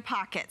those air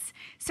pockets.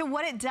 So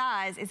what it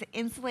does is it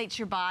insulates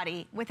your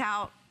body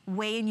without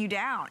weighing you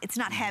down. It's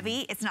not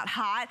heavy, it's not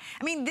hot.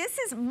 I mean, this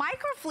is,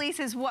 microfleece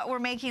is what we're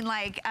making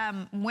like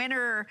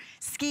winter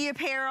ski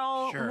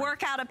apparel,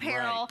 workout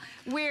apparel,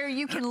 where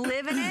you can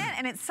live in it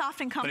and it's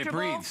soft and comfortable.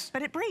 But it breathes.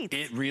 But it breathes.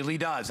 It really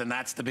does, and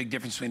that's the big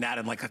difference between that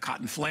and like a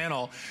cotton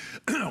flannel,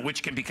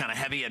 which can be kind of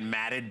heavy and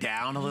matted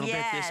down a little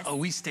bit. This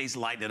always stays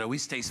light, and it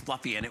always stays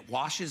fluffy, and it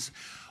washes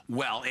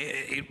well,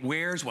 it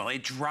wears well,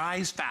 it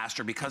dries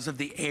faster because of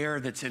the air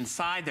that's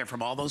inside there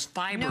from all those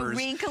fibers.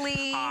 No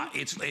wrinkly.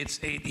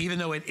 Even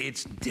though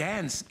it's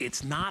dense,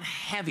 it's not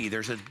heavy.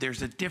 There's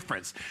a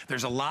difference.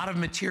 There's a lot of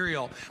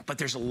material, but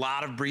there's a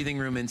lot of breathing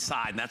room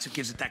inside, and that's what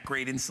gives it that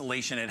great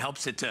insulation. It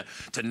helps it to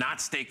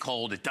not stay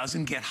cold. It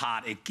doesn't get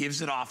hot. It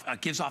gives off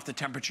the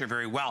temperature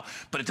very well,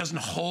 but it doesn't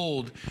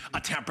hold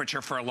a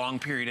temperature for a long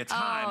period of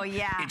time. Oh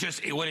yeah.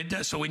 What it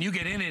does. So when you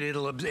get in it,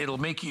 it'll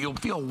make you. You'll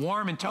feel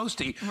warm and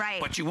toasty.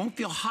 But you won't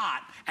feel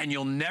hot, and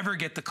you'll never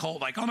get the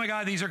cold, like, oh my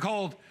God, these are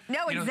cold.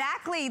 No,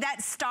 exactly,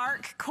 that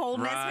stark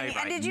coldness.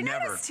 And did you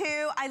notice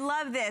too, I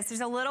love this,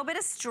 there's a little bit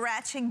of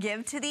stretch and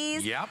give to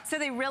these. So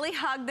they really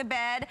hug the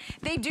bed.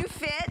 They do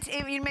fit.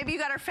 Maybe you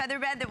got our feather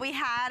bed that we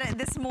had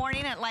this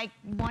morning at like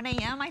 1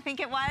 a.m., I think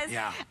it was.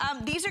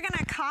 These are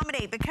gonna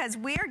accommodate, because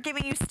we are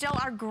giving you still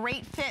our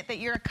great fit that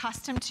you're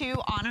accustomed to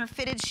on our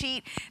fitted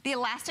sheet. The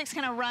elastic's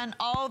gonna run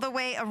all the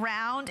way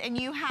around, and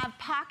you have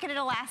pocketed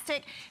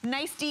elastic,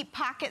 nice deep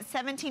pocket,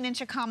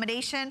 17-inch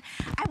accommodation.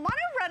 I wanna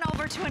run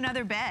over to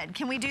another bed.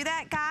 Can we do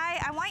that, Guy?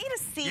 I want you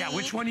to see.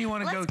 Which one do you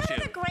want to go to? Let's go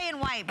to the gray and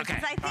white,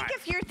 because I think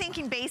if you're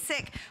thinking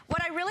basic,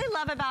 what I really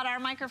love about our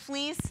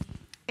microfleece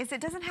is it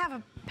doesn't have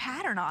a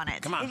pattern on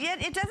it. Come on.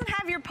 It doesn't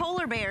have your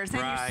polar bears and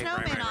your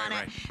snowmen on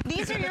it.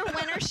 These are your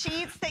winter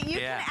sheets that you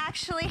can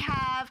actually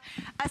have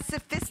a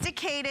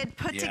sophisticated,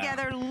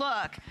 put-together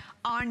look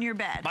on your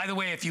bed. By the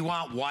way, if you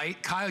want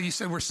white, Kyle, you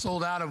said we're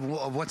sold out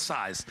of what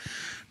size?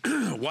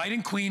 White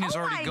and queen is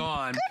already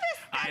gone. Goodness,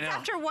 that's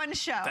after one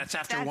show. That's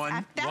after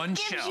one show. That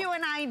gives you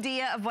an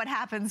idea of what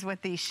happens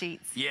with these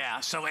sheets. Yeah,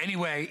 so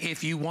anyway,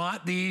 if you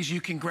want these, you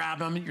can grab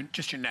them.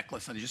 Just your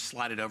necklace, and you just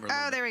slide it over a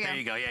little bit. There we go. There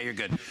you go. Yeah, you're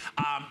good.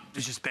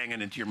 It's just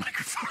banging into your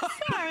microphone.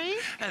 Sorry.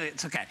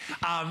 It's okay.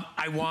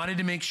 I wanted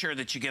to make sure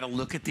that you get a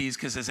look at these,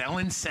 because as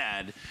Ellen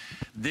said,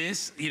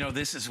 this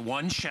is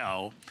one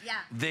show.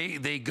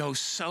 They go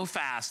so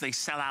fast. They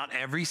sell out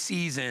every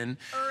season.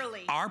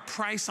 Early. Our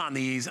price on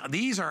these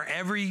are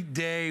every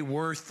day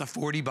worth the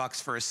 $40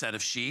 for a set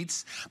of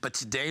sheets, but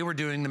today we're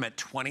doing them at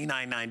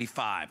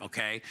 $29.95,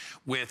 okay?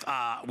 With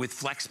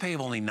flex pay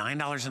of only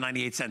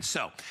 $9.98.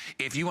 So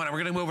if you want, we're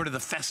gonna move over to the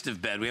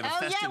festive bed. We have a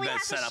festive bed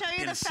set up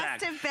in a sec. We have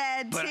to show you the festive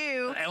bed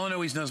too. Ellen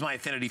always knows my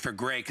affinity for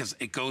gray, because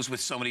it goes with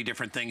so many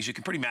different things. You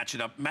can pretty match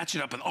it up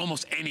with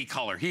almost any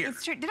color here.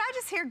 It's true. Did I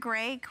just hear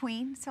gray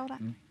queen sold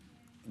out?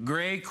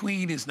 Gray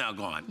queen is now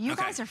gone. You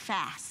guys are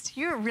fast.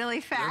 You're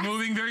really fast. We're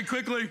moving very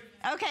quickly.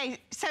 Okay,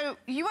 so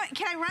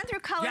can I run through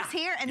colors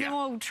here, and then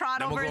we'll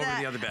trot over we'll go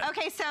over the other bed.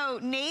 Okay, so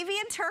navy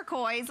and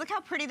turquoise. Look how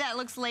pretty that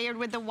looks layered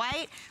with the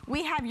white.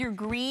 We have your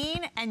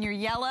green and your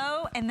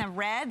yellow and the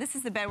red. This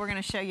is the bed we're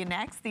gonna show you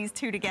next, these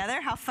two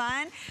together. How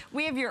fun.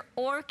 We have your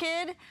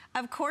orchid,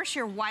 of course,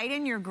 your white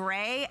and your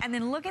gray, and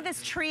then look at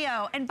this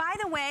trio. And by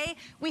the way,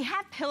 we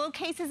have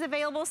pillowcases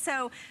available,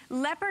 so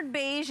leopard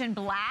beige and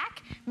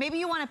black. Maybe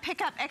you wanna pick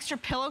up extra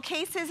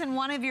pillowcases in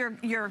one of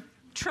your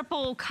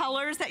triple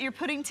colors that you're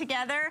putting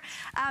together.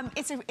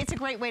 It's a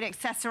great way to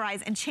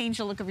accessorize and change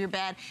the look of your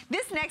bed.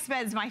 This next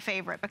bed is my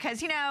favorite,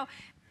 because I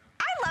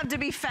I love to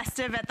be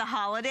festive at the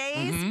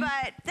holidays,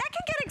 but that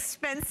can get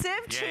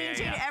expensive,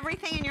 changing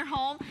everything in your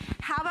home.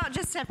 How about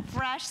just a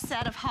fresh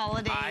set of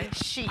holiday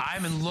sheets?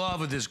 I'm in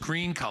love with this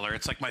green color.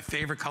 It's like my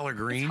favorite color,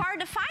 green. It's hard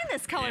to find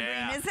this color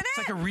green, isn't it? It's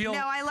like a real...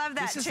 No, I love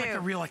that too. This is like a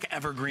real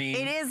evergreen.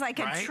 It is like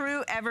a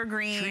true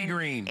evergreen. Tree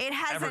green. It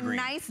has a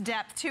nice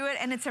depth to it,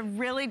 and it's a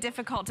really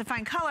difficult to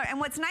find color. And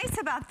what's nice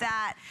about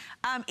that,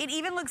 it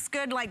even looks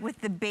good like with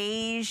the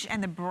beige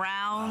and the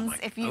browns.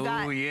 If you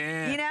got,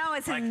 you know,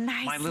 it's like a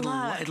nice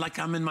look. Like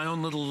I'm in my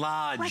own little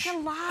lodge. Like a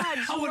lodge.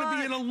 I want to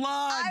be in a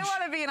lodge. I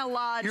want to be in a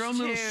lodge. Your own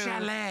little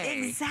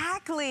chalet.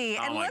 Exactly.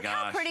 And look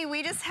how pretty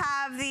we just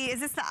have the. Is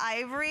this the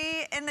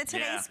ivory in the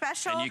today's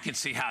special? And you can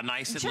see how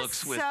nice it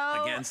looks with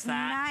so against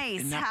that. Nice.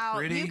 Isn't that how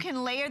pretty? you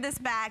can layer this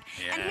back.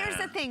 And here's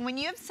the thing: when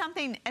you have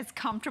something as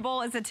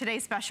comfortable as a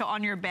today's special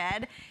on your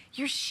bed,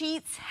 your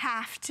sheets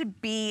have to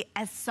be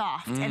as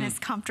soft and as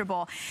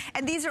comfortable.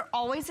 And these are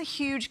always a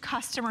huge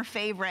customer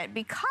favorite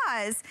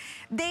because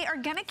they are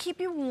gonna keep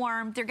you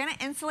warm. They're gonna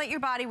insulate your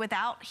body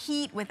without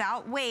heat,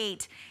 without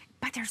weight.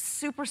 But they're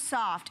super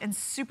soft and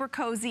super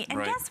cozy.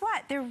 And guess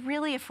what? They're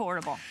really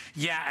affordable.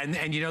 Yeah,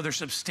 and you know, they're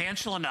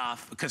substantial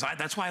enough, because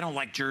that's why I don't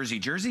like jersey.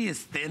 Jersey is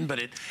thin, but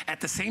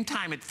at the same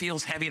time, it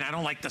feels heavy, and I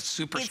don't like the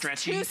super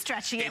stretchy. It's too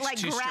stretchy. It like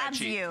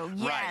grabs you.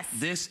 Yes. Right.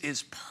 This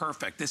is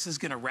perfect. This is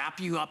gonna wrap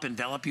you up,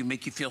 envelop you,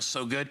 make you feel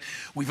so good.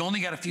 We've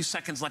only got a few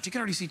seconds left. You can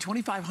already see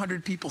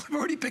 2,500 people have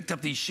already picked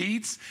up these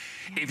sheets.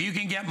 If you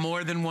can get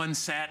more than one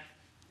set,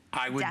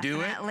 I would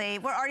do it. Definitely.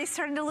 We're already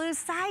starting to lose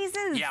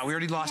sizes. Yeah, we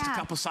already lost a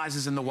couple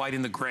sizes in the white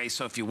and the gray,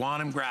 so if you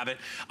want them, grab it.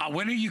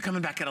 When are you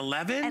coming back, at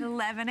 11? At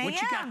 11 a.m. What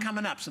you got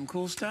coming up? Some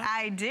cool stuff?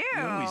 I do.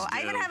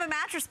 I even have a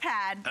mattress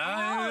pad.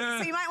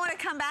 So you might want to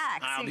come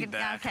back. I'll be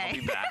back. Okay. I'll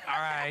be back.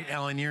 All right,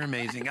 Ellen, you're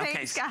amazing.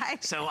 Thanks, guys.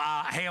 So,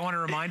 hey, I want to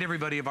remind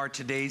everybody of our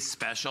today's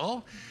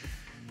special.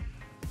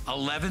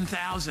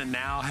 11,000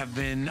 now have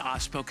been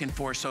spoken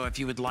for, so if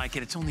you would like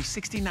it, it's only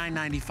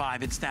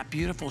 $69.95. It's that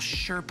beautiful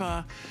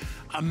Sherpa,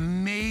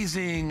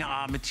 amazing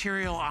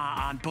material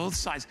on both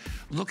sides.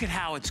 Look at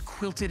how it's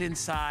quilted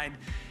inside.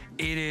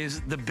 It is,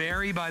 the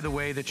berry, by the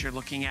way, that you're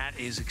looking at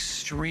is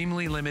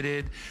extremely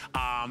limited.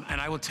 And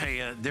I will tell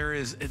you,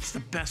 it's the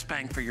best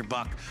bang for your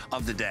buck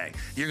of the day.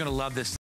 You're gonna love this.